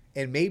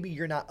 And maybe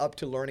you're not up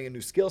to learning a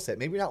new skill set.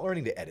 Maybe you're not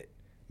learning to edit.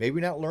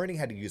 Maybe you're not learning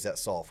how to use that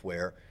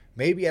software.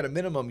 Maybe at a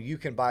minimum, you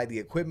can buy the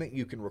equipment,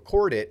 you can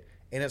record it,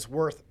 and it's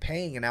worth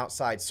paying an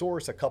outside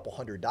source a couple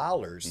 $100.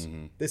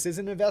 Mm-hmm. This is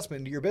an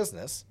investment into your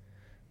business,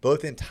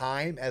 both in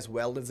time as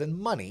well as in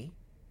money,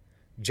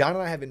 John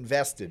and I have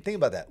invested. Think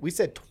about that. We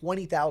said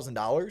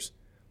 $20,000.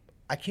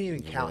 I can't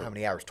even count how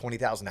many hours.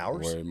 20,000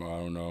 hours. Wait, I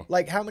don't know.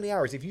 Like how many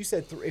hours? If you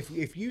said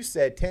if you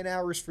said 10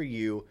 hours for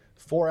you,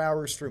 4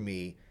 hours for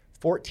me,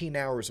 14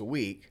 hours a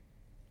week.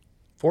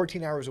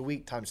 14 hours a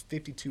week times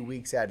 52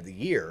 weeks out of the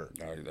year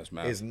That's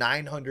math. is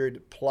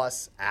 900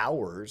 plus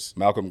hours.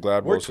 Malcolm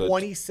Gladwell We're said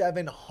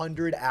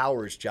 2,700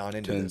 hours, John,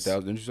 into 10,000. this.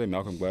 Didn't you say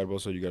Malcolm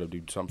Gladwell said you got to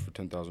do something for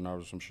 10,000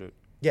 hours or some shit?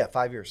 Yeah,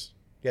 5 years.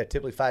 Yeah,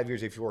 typically 5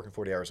 years if you're working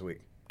 40 hours a week.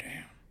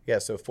 Damn. Yeah,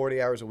 so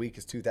 40 hours a week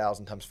is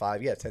 2,000 times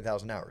 5. Yeah,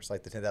 10,000 hours,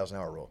 like the 10,000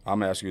 hour rule.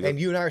 I'm asking you that. And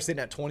you and I are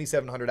sitting at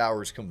 2,700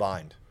 hours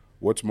combined.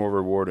 What's more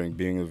rewarding,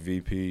 being a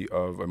VP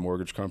of a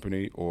mortgage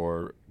company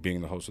or being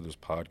the host of this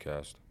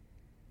podcast?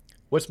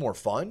 What's more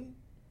fun?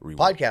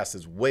 Reward. Podcast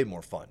is way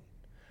more fun.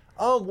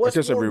 What's I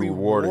guess more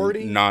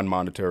rewarding,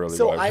 non-monetarily.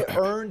 So wise. I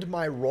earned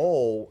my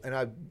role, and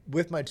I,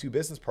 with my two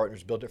business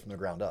partners, built it from the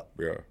ground up.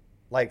 Yeah.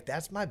 Like,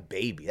 that's my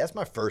baby. That's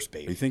my first Do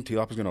you baby. think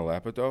T-Lop is going to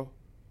lap it, though?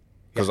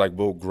 Because, like,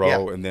 we'll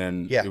grow, Yeah. and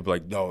then Yeah. you'll be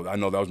like, no, I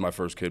know that was my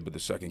first kid, but the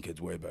second kid's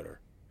way better.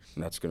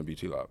 And that's going to be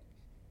T-Lop.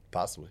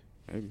 Possibly.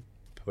 Maybe.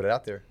 Put it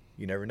out there.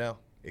 You never know.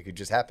 It could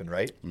just happen,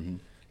 right? Mm-hmm.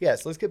 Yeah,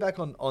 so let's get back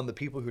on the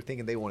people who are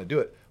thinking they want to do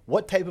it.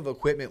 What type of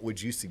equipment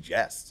would you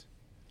suggest?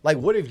 Like,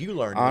 what have you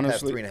learned in the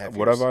past Honestly, 3.5 years?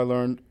 what have I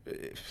learned?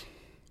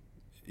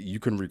 You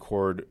can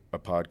record a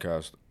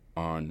podcast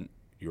on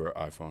your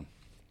iPhone.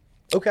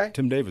 Okay.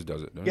 Tim Davis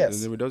does it. Yes.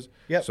 Isn't that what he does?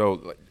 Yep. So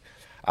like,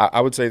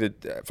 I would say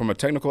that from a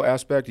technical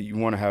aspect, you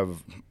want to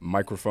have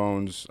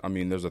microphones. I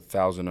mean, there's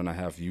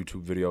 1,500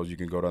 YouTube videos. You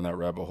can go down that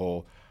rabbit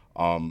hole.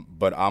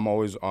 But I'm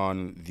always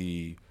on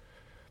the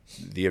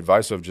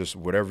advice of just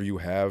whatever you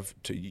have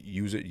to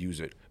use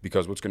it.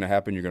 Because what's going to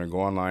happen, you're going to go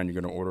online, you're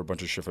going to order a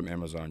bunch of shit from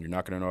Amazon. You're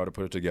not going to know how to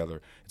put it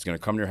together. It's going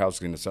to come to your house, it's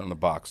going to sit in the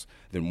box.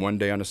 Then one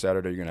day on a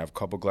Saturday, you're going to have a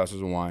couple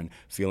glasses of wine,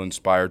 feel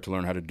inspired to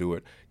learn how to do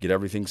it, get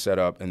everything set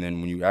up, and then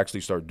when you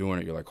actually start doing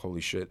it, you're like,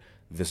 holy shit,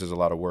 this is a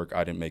lot of work.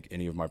 I didn't make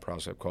any of my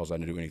prospect calls. I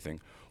didn't do anything.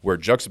 Where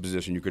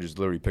juxtaposition, you could just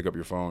literally pick up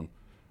your phone,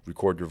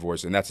 record your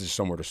voice, and that's just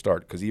somewhere to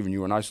start. Because even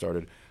you and I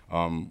started,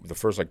 the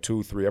first like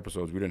 2-3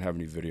 episodes, we didn't have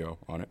any video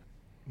on it.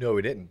 No,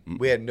 we didn't.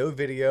 We had no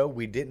video.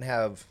 We didn't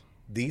have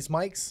these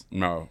mics,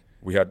 No,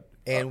 we had,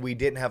 and we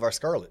didn't have our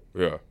Scarlett.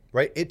 yeah.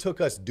 Right? It took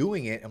us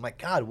doing it. I'm like,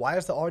 God, why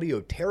is the audio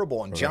terrible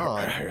on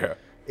John? Yeah.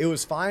 It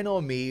was fine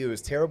on me. It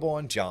was terrible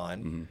on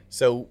John.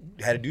 So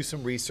had to do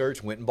some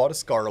research. Went and bought a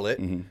Scarlett,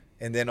 and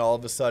then all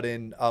of a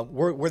sudden,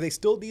 were they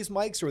still these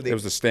mics, or were they? It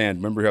was the stand.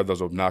 Remember, you had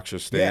those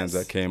obnoxious stands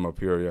Yes. that came up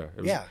here. Yeah.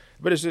 It was, Yeah.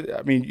 But it's,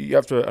 I mean, you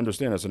have to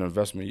understand it's an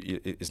investment.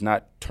 It's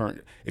not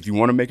if you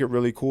want to make it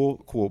really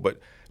cool, but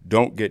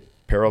don't get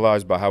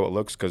paralyzed by how it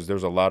looks, because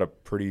there's a lot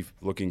of pretty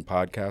looking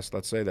podcasts,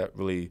 let's say, that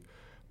really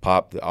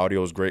pop. The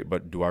audio is great,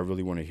 but do I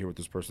really want to hear what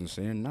this person's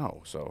saying?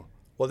 No. So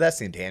Well, that's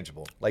the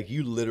intangible. Like,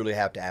 you literally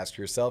have to ask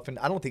yourself, and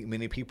I don't think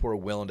many people are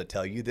willing to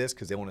tell you this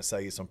because they want to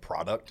sell you some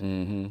product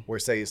or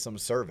sell you some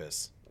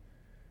service.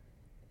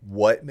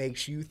 What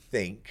makes you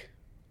think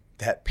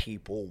that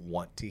people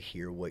want to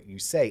hear what you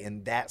say?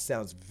 And that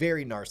sounds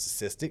very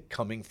narcissistic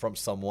coming from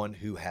someone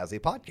who has a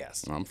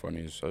podcast. I'm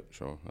funny as such,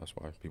 so that's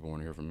why people want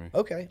to hear from me.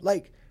 Okay.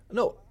 Like,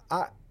 no,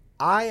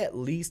 I at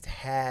least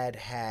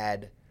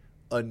had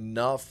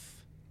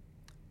enough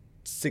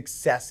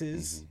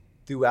successes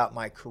throughout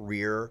my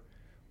career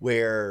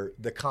where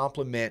the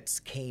compliments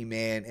came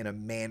in a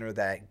manner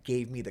that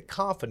gave me the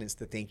confidence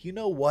to think, you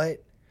know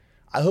what?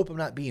 I hope I'm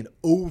not being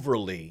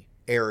overly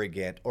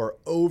arrogant or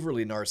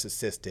overly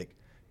narcissistic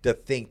to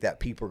think that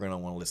people are going to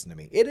want to listen to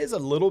me. It is a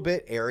little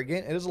bit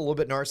arrogant. It is a little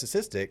bit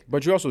narcissistic.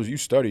 But you also, you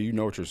study, you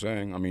know what you're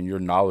saying. I mean, you're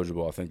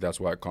knowledgeable. I think that's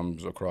why it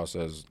comes across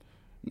as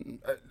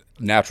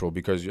natural,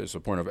 because it's a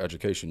point of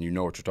education. You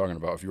know what you're talking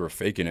about. If you were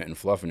faking it and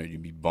fluffing it,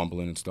 you'd be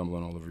bumbling and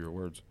stumbling all over your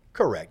words.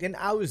 Correct. And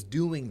I was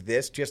doing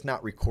this, just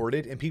not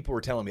recorded. And people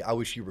were telling me, I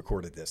wish you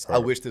recorded this. I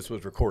Right. wish this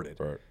was recorded.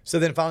 Right. So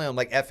then finally I'm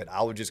like, F it.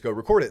 I would just go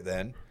record it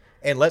then.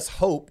 And let's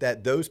hope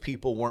that those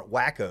people weren't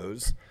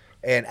wackos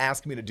and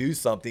asked me to do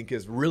something,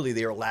 because really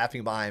they were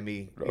laughing behind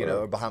me, you know,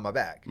 or behind my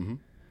back.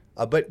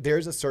 But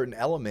there's a certain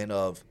element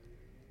of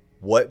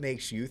what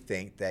makes you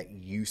think that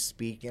you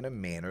speak in a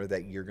manner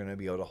that you're going to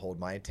be able to hold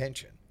my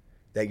attention,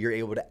 that you're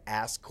able to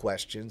ask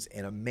questions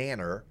in a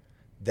manner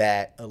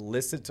that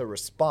elicits a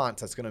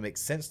response that's going to make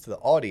sense to the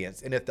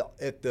audience. And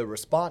if the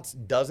response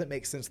doesn't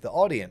make sense to the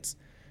audience,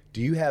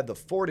 do you have the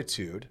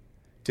fortitude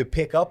to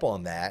pick up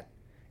on that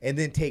and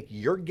then take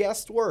your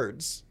guest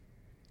words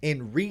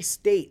and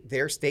restate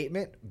their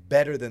statement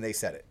better than they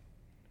said it?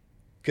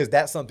 Because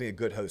that's something a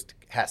good host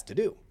has to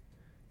do.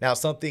 Now,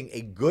 something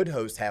a good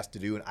host has to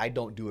do, and I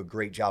don't do a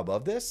great job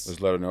of this,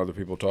 Just letting other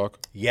people talk.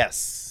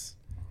 yes,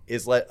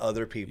 is let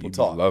other people You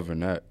talk. be loving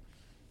that.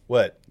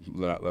 What?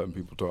 Not letting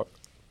people talk.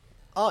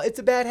 It's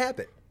a bad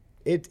habit.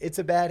 It's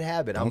a bad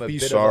habit. Don't be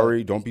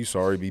sorry. Don't be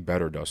sorry. Be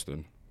better,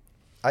 Dustin.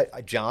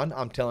 John,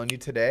 I'm telling you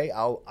today,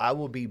 I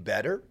will be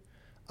better.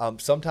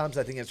 Sometimes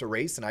I think it's a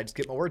race, and I just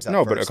get my words out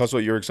No, first. but also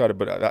you're excited,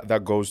 but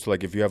that goes to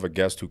like if you have a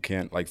guest who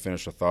can't like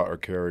finish a thought or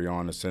carry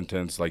on a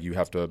sentence, like you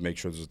have to make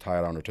sure there's a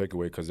tie down or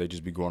takeaway because they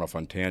just be going off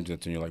on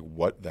tangents, and you're like,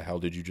 what the hell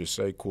did you just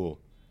say? Cool.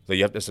 So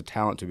you have it's a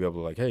talent to be able to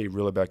like, hey,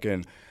 reel it back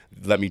in,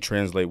 let me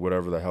translate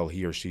whatever the hell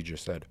he or she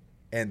just said.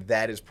 And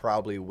that is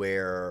probably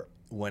where,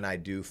 when I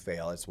do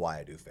fail, it's why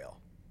I do fail.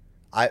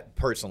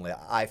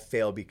 I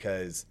fail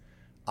because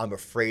I'm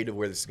afraid of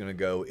where this is going to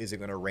go. Is it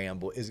going to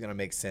ramble? Is it going to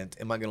make sense?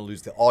 Am I going to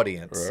lose the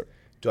audience? Right.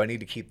 Do I need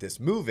to keep this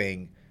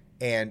moving?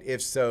 And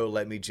if so,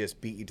 let me just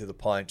beat you to the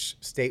punch,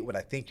 state what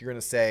I think you're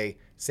going to say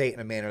it in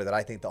a manner that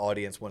I think the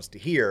audience wants to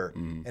hear,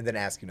 and then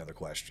ask you another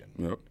question.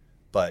 Yep.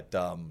 But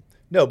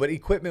no, but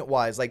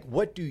equipment-wise, like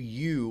what do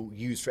you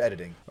use for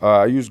editing?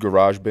 I use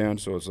GarageBand,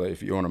 so it's like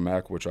if you own a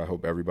Mac, which I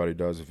hope everybody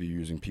does. If you're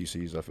using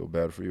PCs, I feel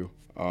bad for you.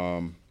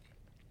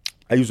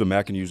 I use a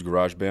Mac and use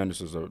GarageBand.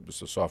 This is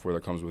a software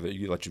that comes with it.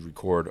 It lets you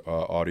record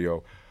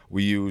audio.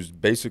 We use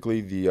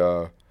basically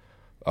the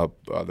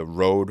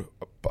Rode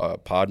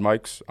pod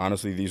mics.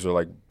 Honestly, these are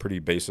like pretty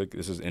basic.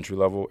 This is entry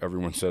level.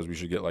 Everyone says we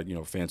should get like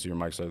fancier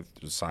mics, like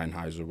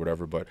Sennheiser or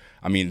whatever. But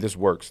I mean, this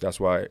works. That's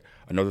why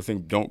another thing.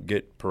 Don't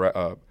get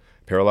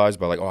paralyzed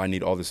by like, oh, I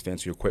need all this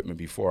fancy equipment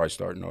before I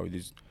start. No,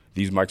 these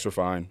mics are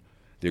fine.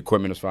 The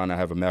equipment is fine. I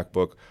have a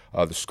MacBook.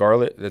 The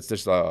Scarlett, that's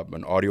just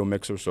an audio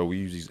mixer. So we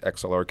use these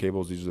XLR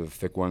cables. These are the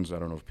thick ones. I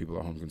don't know if people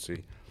at home can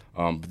see.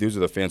 But these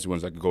are the fancy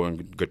ones that can go in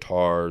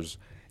guitars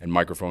and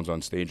microphones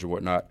on stage or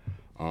whatnot.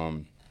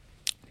 And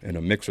a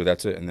mixer,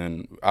 that's it. And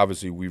then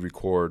obviously we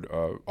record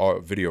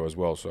video as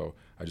well. So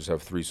I just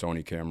have 3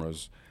 Sony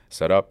cameras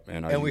set up.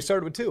 And we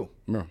started with 2.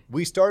 Yeah.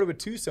 We started with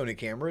 2 Sony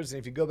cameras. And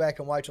if you go back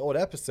and watch old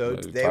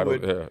episodes, they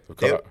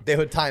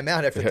would time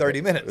out after 30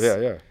 minutes.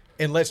 Yeah.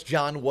 Unless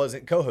John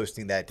wasn't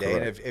co-hosting that day.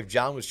 Correct. And if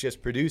John was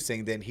just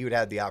producing, then he would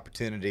have the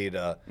opportunity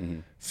to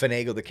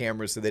finagle the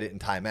cameras so they didn't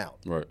time out.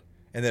 Right.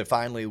 And then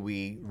finally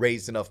we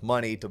raised enough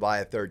money to buy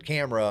a 3rd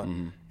camera,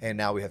 and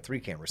now we have 3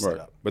 cameras set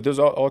up. But there's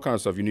all kinds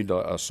of stuff. You need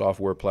a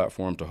software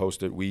platform to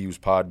host it. We use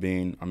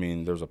Podbean. I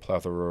mean, there's a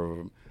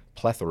plethora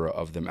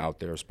of them out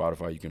there.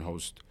 Spotify, you can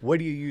host. What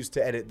do you use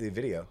to edit the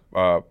video?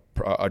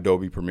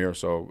 Adobe Premiere,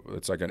 so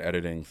it's like an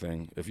editing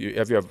thing. If you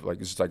have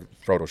like, it's like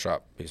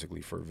Photoshop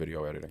basically for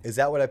video editing. Is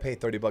that what I pay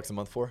 $30 a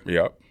month for?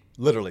 Yep.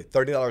 Literally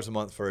 $30 a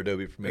month for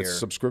Adobe Premiere. It's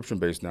subscription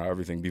based now.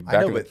 Everything.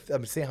 I know, but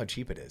I'm saying how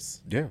cheap it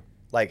is. Yeah.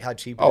 Like how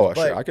cheap it is. Oh,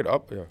 shit, I could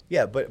up. Yeah.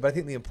 Yeah, but I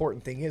think the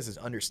important thing is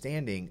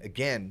understanding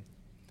again,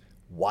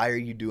 why are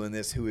you doing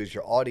this? Who is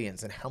your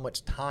audience, and how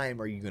much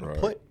time are you going to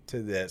put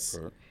to this?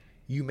 Right.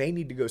 You may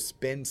need to go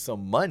spend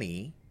some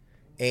money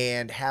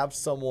and have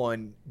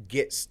someone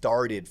get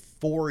started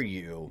for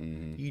you.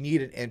 You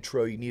need an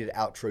intro, you need an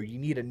outro, you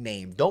need a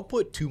name. Don't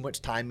put too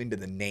much time into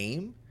the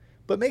name,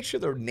 but make sure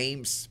the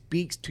name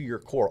speaks to your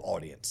core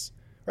audience.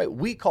 Right?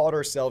 We called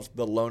ourselves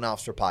the Loan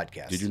Officer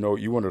Podcast. Did you know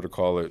you wanted to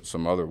call it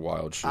some other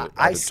wild shit?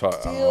 I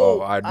still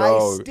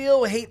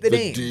hate the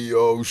name. The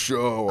DO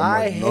show.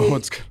 I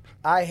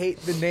hate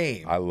the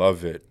name. I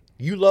love it.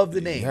 You love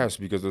the name. Yes,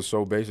 because it's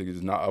so basic.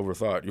 It's not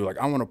overthought. You're like,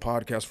 I want a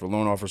podcast for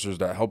loan officers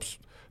that helps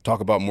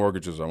talk about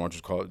mortgages. I want you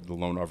to call it the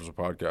Loan Officer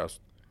Podcast.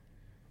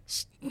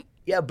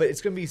 Yeah, but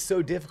it's going to be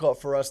so difficult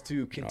for us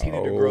to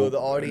continue to grow the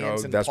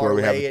audience. And that's where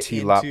we have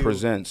T-Lot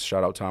Presents.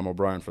 Shout out Tom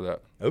O'Brien for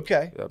that.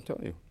 Okay. Yeah, I'm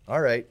telling you.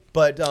 All right.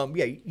 But,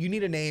 you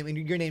need a name, and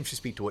your name should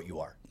speak to what you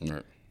are.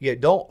 Right. Yeah,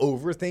 don't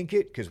overthink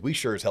it, because we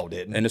sure as hell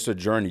didn't. And it's a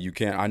journey. You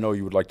can't. I know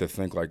you would like to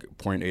think like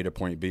point A to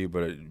point B,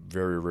 but it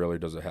very rarely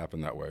does it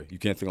happen that way. You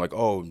can't think like,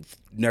 oh,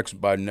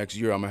 by next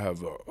year I'm gonna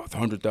have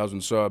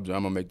 100,000 subs.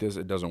 I'm gonna make this.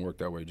 It doesn't work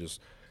that way.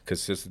 Just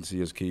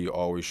consistency is key.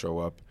 Always show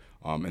up,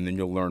 and then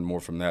you'll learn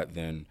more from that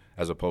than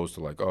as opposed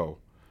to like, oh,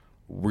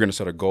 we're gonna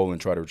set a goal and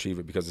try to achieve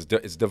it, because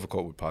it's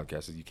difficult with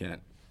podcasts. You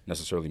can't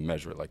necessarily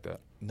measure it like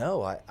that.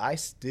 No, I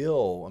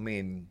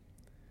mean.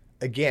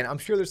 Again, I'm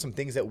sure there's some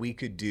things that we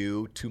could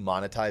do to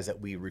monetize that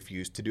we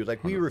refuse to do.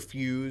 Like, we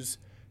refuse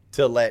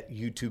to let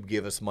YouTube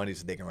give us money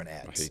so they can run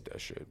ads. I hate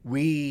that shit.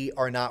 We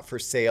are not for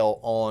sale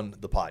on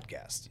the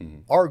podcast.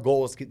 Our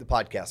goal is to keep the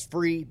podcast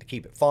free, to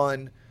keep it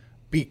fun,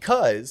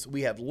 because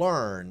we have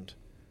learned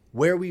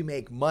where we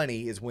make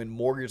money is when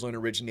mortgage loan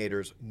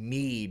originators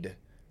need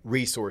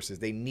resources.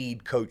 They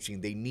need coaching.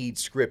 They need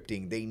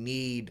scripting. They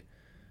need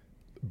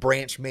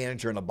branch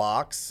manager in a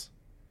box.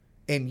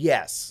 And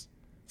yes,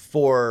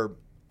 for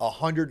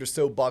 $100 or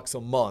so bucks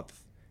a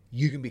month,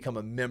 you can become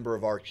a member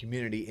of our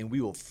community, and we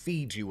will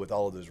feed you with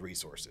all of those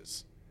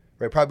resources.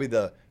 Right? Probably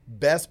the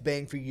best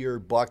bang for your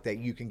buck that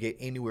you can get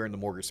anywhere in the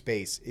mortgage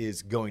space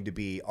is going to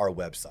be our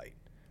website.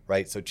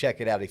 Right? So check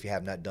it out if you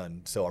have not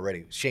done so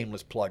already.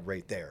 Shameless plug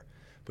right there.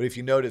 But if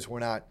you notice, we're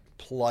not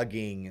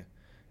plugging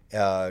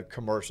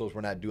commercials.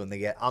 We're not doing that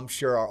yet. I'm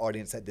sure our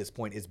audience at this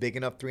point is big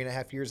enough,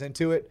 3.5 years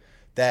into it,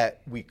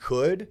 that we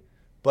could.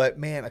 But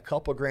man, a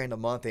couple grand a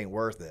month ain't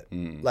worth it.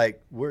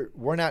 Like,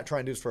 we're not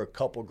trying to do this for a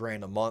couple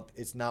grand a month.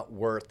 It's not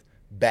worth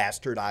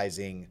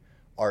bastardizing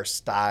our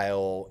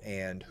style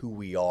and who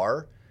we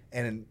are.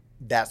 And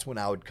that's when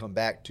I would come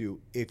back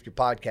to, if you're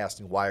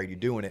podcasting, why are you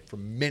doing it? For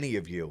many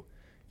of you,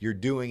 You're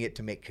doing it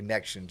to make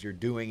connections. You're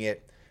doing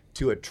it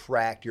to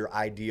attract your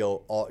ideal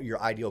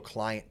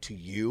client to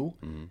you,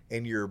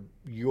 and your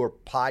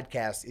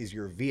podcast is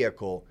your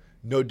vehicle.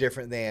 No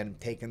different than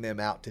taking them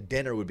out to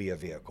dinner would be a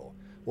vehicle,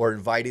 or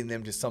inviting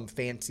them to some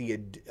fancy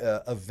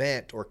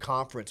event or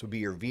conference would be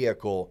your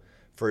vehicle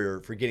for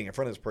getting in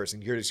front of this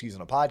person. You're just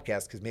using a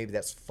podcast because maybe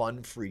that's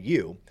fun for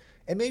you,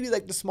 and maybe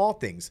like the small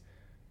things.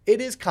 It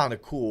is kind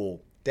of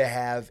cool to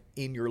have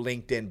in your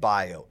LinkedIn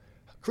bio,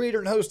 creator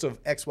and host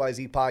of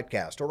XYZ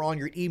podcast, or on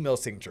your email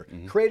signature,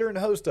 creator and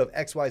host of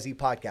XYZ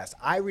podcast.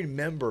 I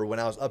remember when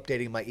I was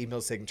updating my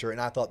email signature, and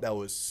I thought that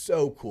was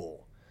so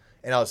cool,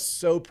 and I was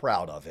so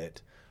proud of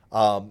it.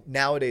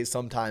 Nowadays,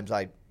 sometimes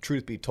I,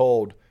 truth be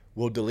told,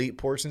 will delete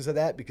portions of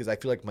that because I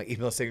feel like my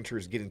email signature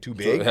is getting too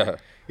big.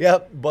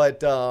 Yep, but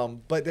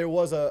there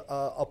was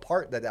a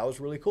part that was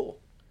really cool.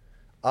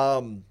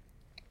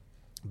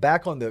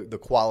 Back on the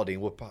quality,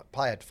 and we'll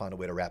probably have to find a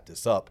way to wrap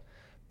this up.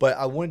 But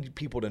I wanted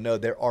people to know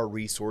there are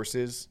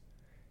resources.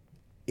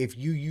 If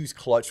you use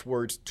clutch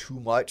words too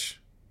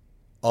much,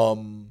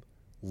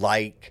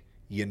 like,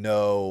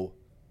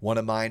 one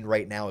of mine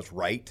right now is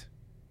right.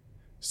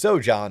 So,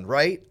 John,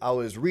 right? I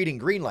was reading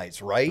green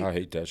lights, right? I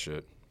hate that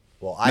shit.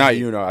 Well,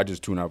 I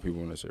just tune out people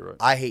when they say right.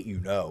 I hate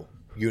And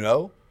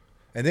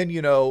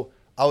then,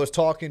 I was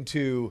talking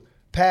to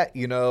Pat,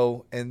 and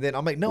then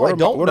I'm like, no, I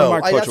don't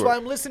know. That's why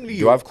I'm listening to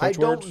you. Do I have clutch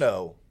words? I don't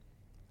know.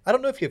 I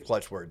don't know if you have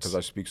clutch words. Because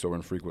I speak so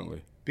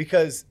infrequently.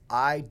 Because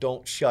I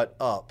don't shut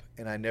up,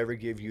 and I never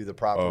give you the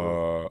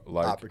proper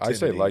opportunity. I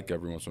say like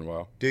every once in a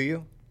while. Do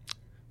you?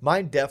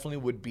 Mine definitely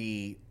would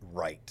be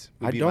right.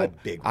 My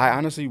big one. I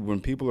honestly, when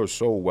people are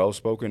so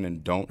well-spoken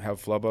and don't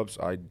have flub-ups,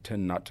 I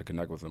tend not to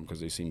connect with them because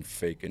they seem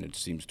fake and it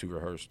seems too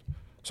rehearsed.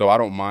 So I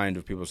don't mind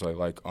if people say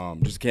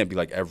just can't be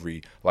like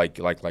every like,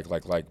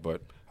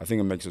 but I think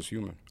it makes us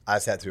human. I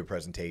sat through a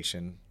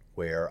presentation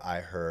where I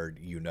heard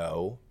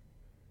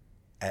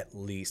at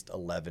least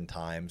 11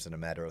 times in a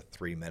matter of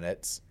 3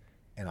 minutes,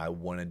 and I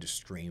wanted to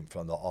scream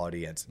from the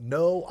audience,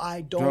 no,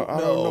 I don't know. I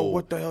don't know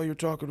what the hell you're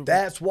talking about.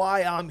 That's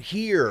why I'm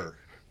here.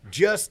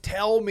 Just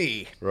tell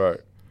me. Right.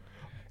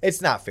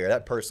 It's not fair.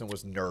 That person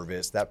was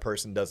nervous. That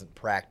person doesn't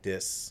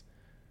practice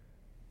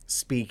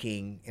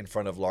speaking in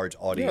front of large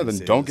audiences. Yeah,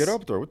 then don't get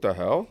up there. What the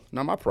hell?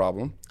 Not my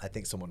problem. I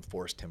think someone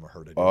forced him or her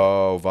to do it.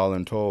 Oh,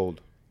 voluntold.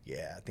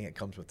 Yeah, I think it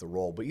comes with the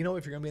role. But if you're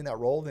going to be in that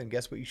role, then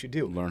guess what you should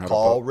do? Learn how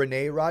Call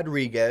Renee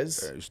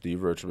Rodriguez.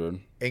 Steve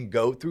Richmond. And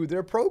go through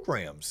their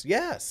programs.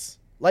 Yes.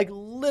 Like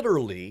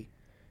literally,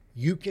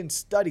 you can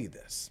study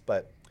this.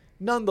 But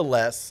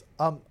nonetheless,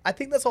 I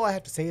think that's all I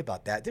have to say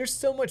about that. There's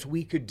so much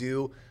we could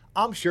do.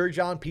 I'm sure,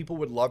 John, people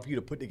would love for you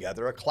to put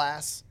together a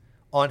class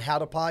on how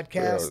to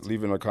podcast. Yeah,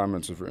 leave in the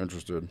comments if you're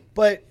interested.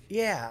 But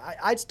yeah,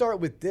 I'd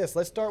start with this.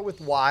 Let's start with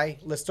why.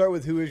 Let's start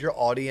with who is your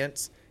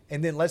audience.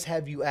 And then let's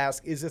have you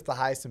ask, is this the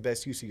highest and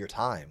best use of your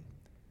time?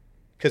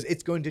 Because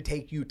it's going to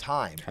take you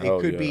time. Hell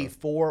it could be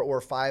 4 or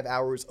 5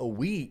 hours a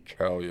week.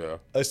 Hell yeah.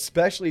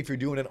 Especially if you're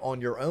doing it on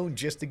your own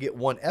just to get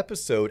one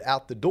episode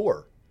out the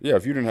door. Yeah,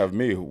 if you didn't have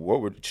me, what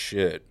would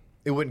shit?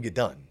 It wouldn't get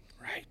done.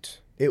 Right.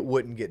 It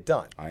wouldn't get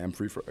done. I am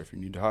free for if you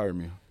need to hire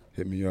me,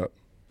 hit me up.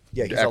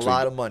 Yeah, he's actually a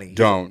lot of money.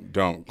 Don't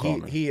call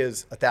me. He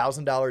is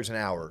 $1,000 an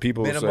hour.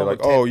 People say like,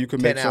 10, you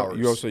can make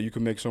you also you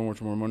can make so much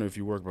more money if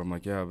you work. But I'm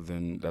like, yeah, but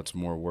then that's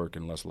more work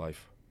and less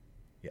life.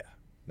 Yeah,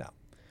 no.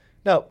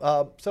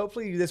 So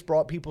hopefully this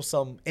brought people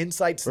some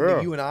insights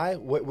into you and I,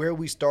 where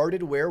we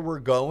started, where we're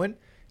going.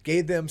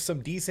 Gave them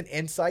some decent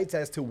insights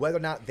as to whether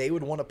or not they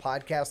would want a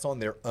podcast on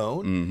their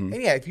own. Mm-hmm.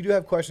 And yeah, if you do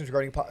have questions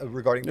regarding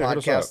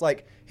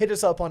podcasts, hit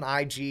us up on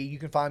IG. You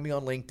can find me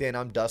on LinkedIn.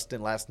 I'm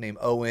Dustin, last name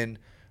Owen.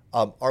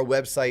 Our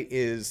website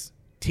is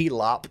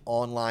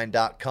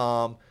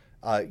tloponline.com.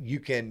 You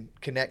can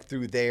connect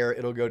through there.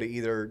 It'll go to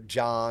either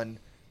John,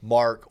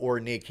 Mark, or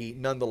Nikki.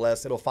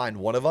 Nonetheless, it'll find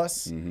one of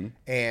us,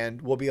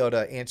 and we'll be able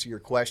to answer your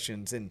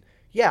questions. And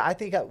yeah, I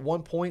think at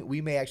one point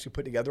we may actually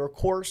put together a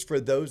course for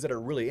those that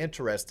are really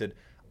interested.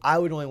 I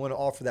would only want to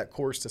offer that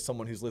course to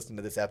someone who's listening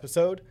to this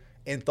episode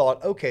and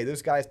thought, okay,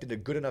 those guys did a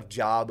good enough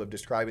job of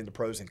describing the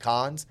pros and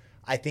cons.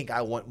 I think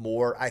I want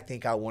more. I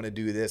think I want to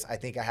do this. I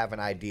think I have an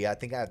idea. I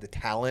think I have the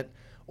talent,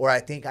 or I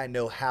think I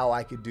know how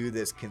I could do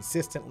this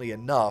consistently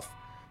enough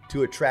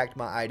to attract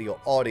my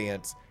ideal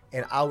audience.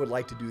 And I would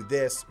like to do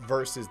this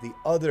versus the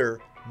other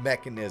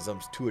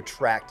mechanisms to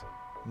attract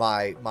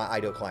my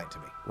ideal client to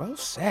me. Well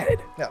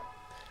said. Yeah.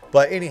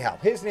 But anyhow,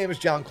 his name is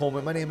John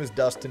Coleman. My name is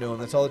Dustin Owen.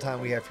 That's all the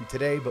time we have for you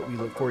today, but we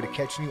look forward to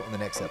catching you on the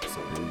next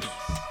episode.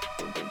 Peace.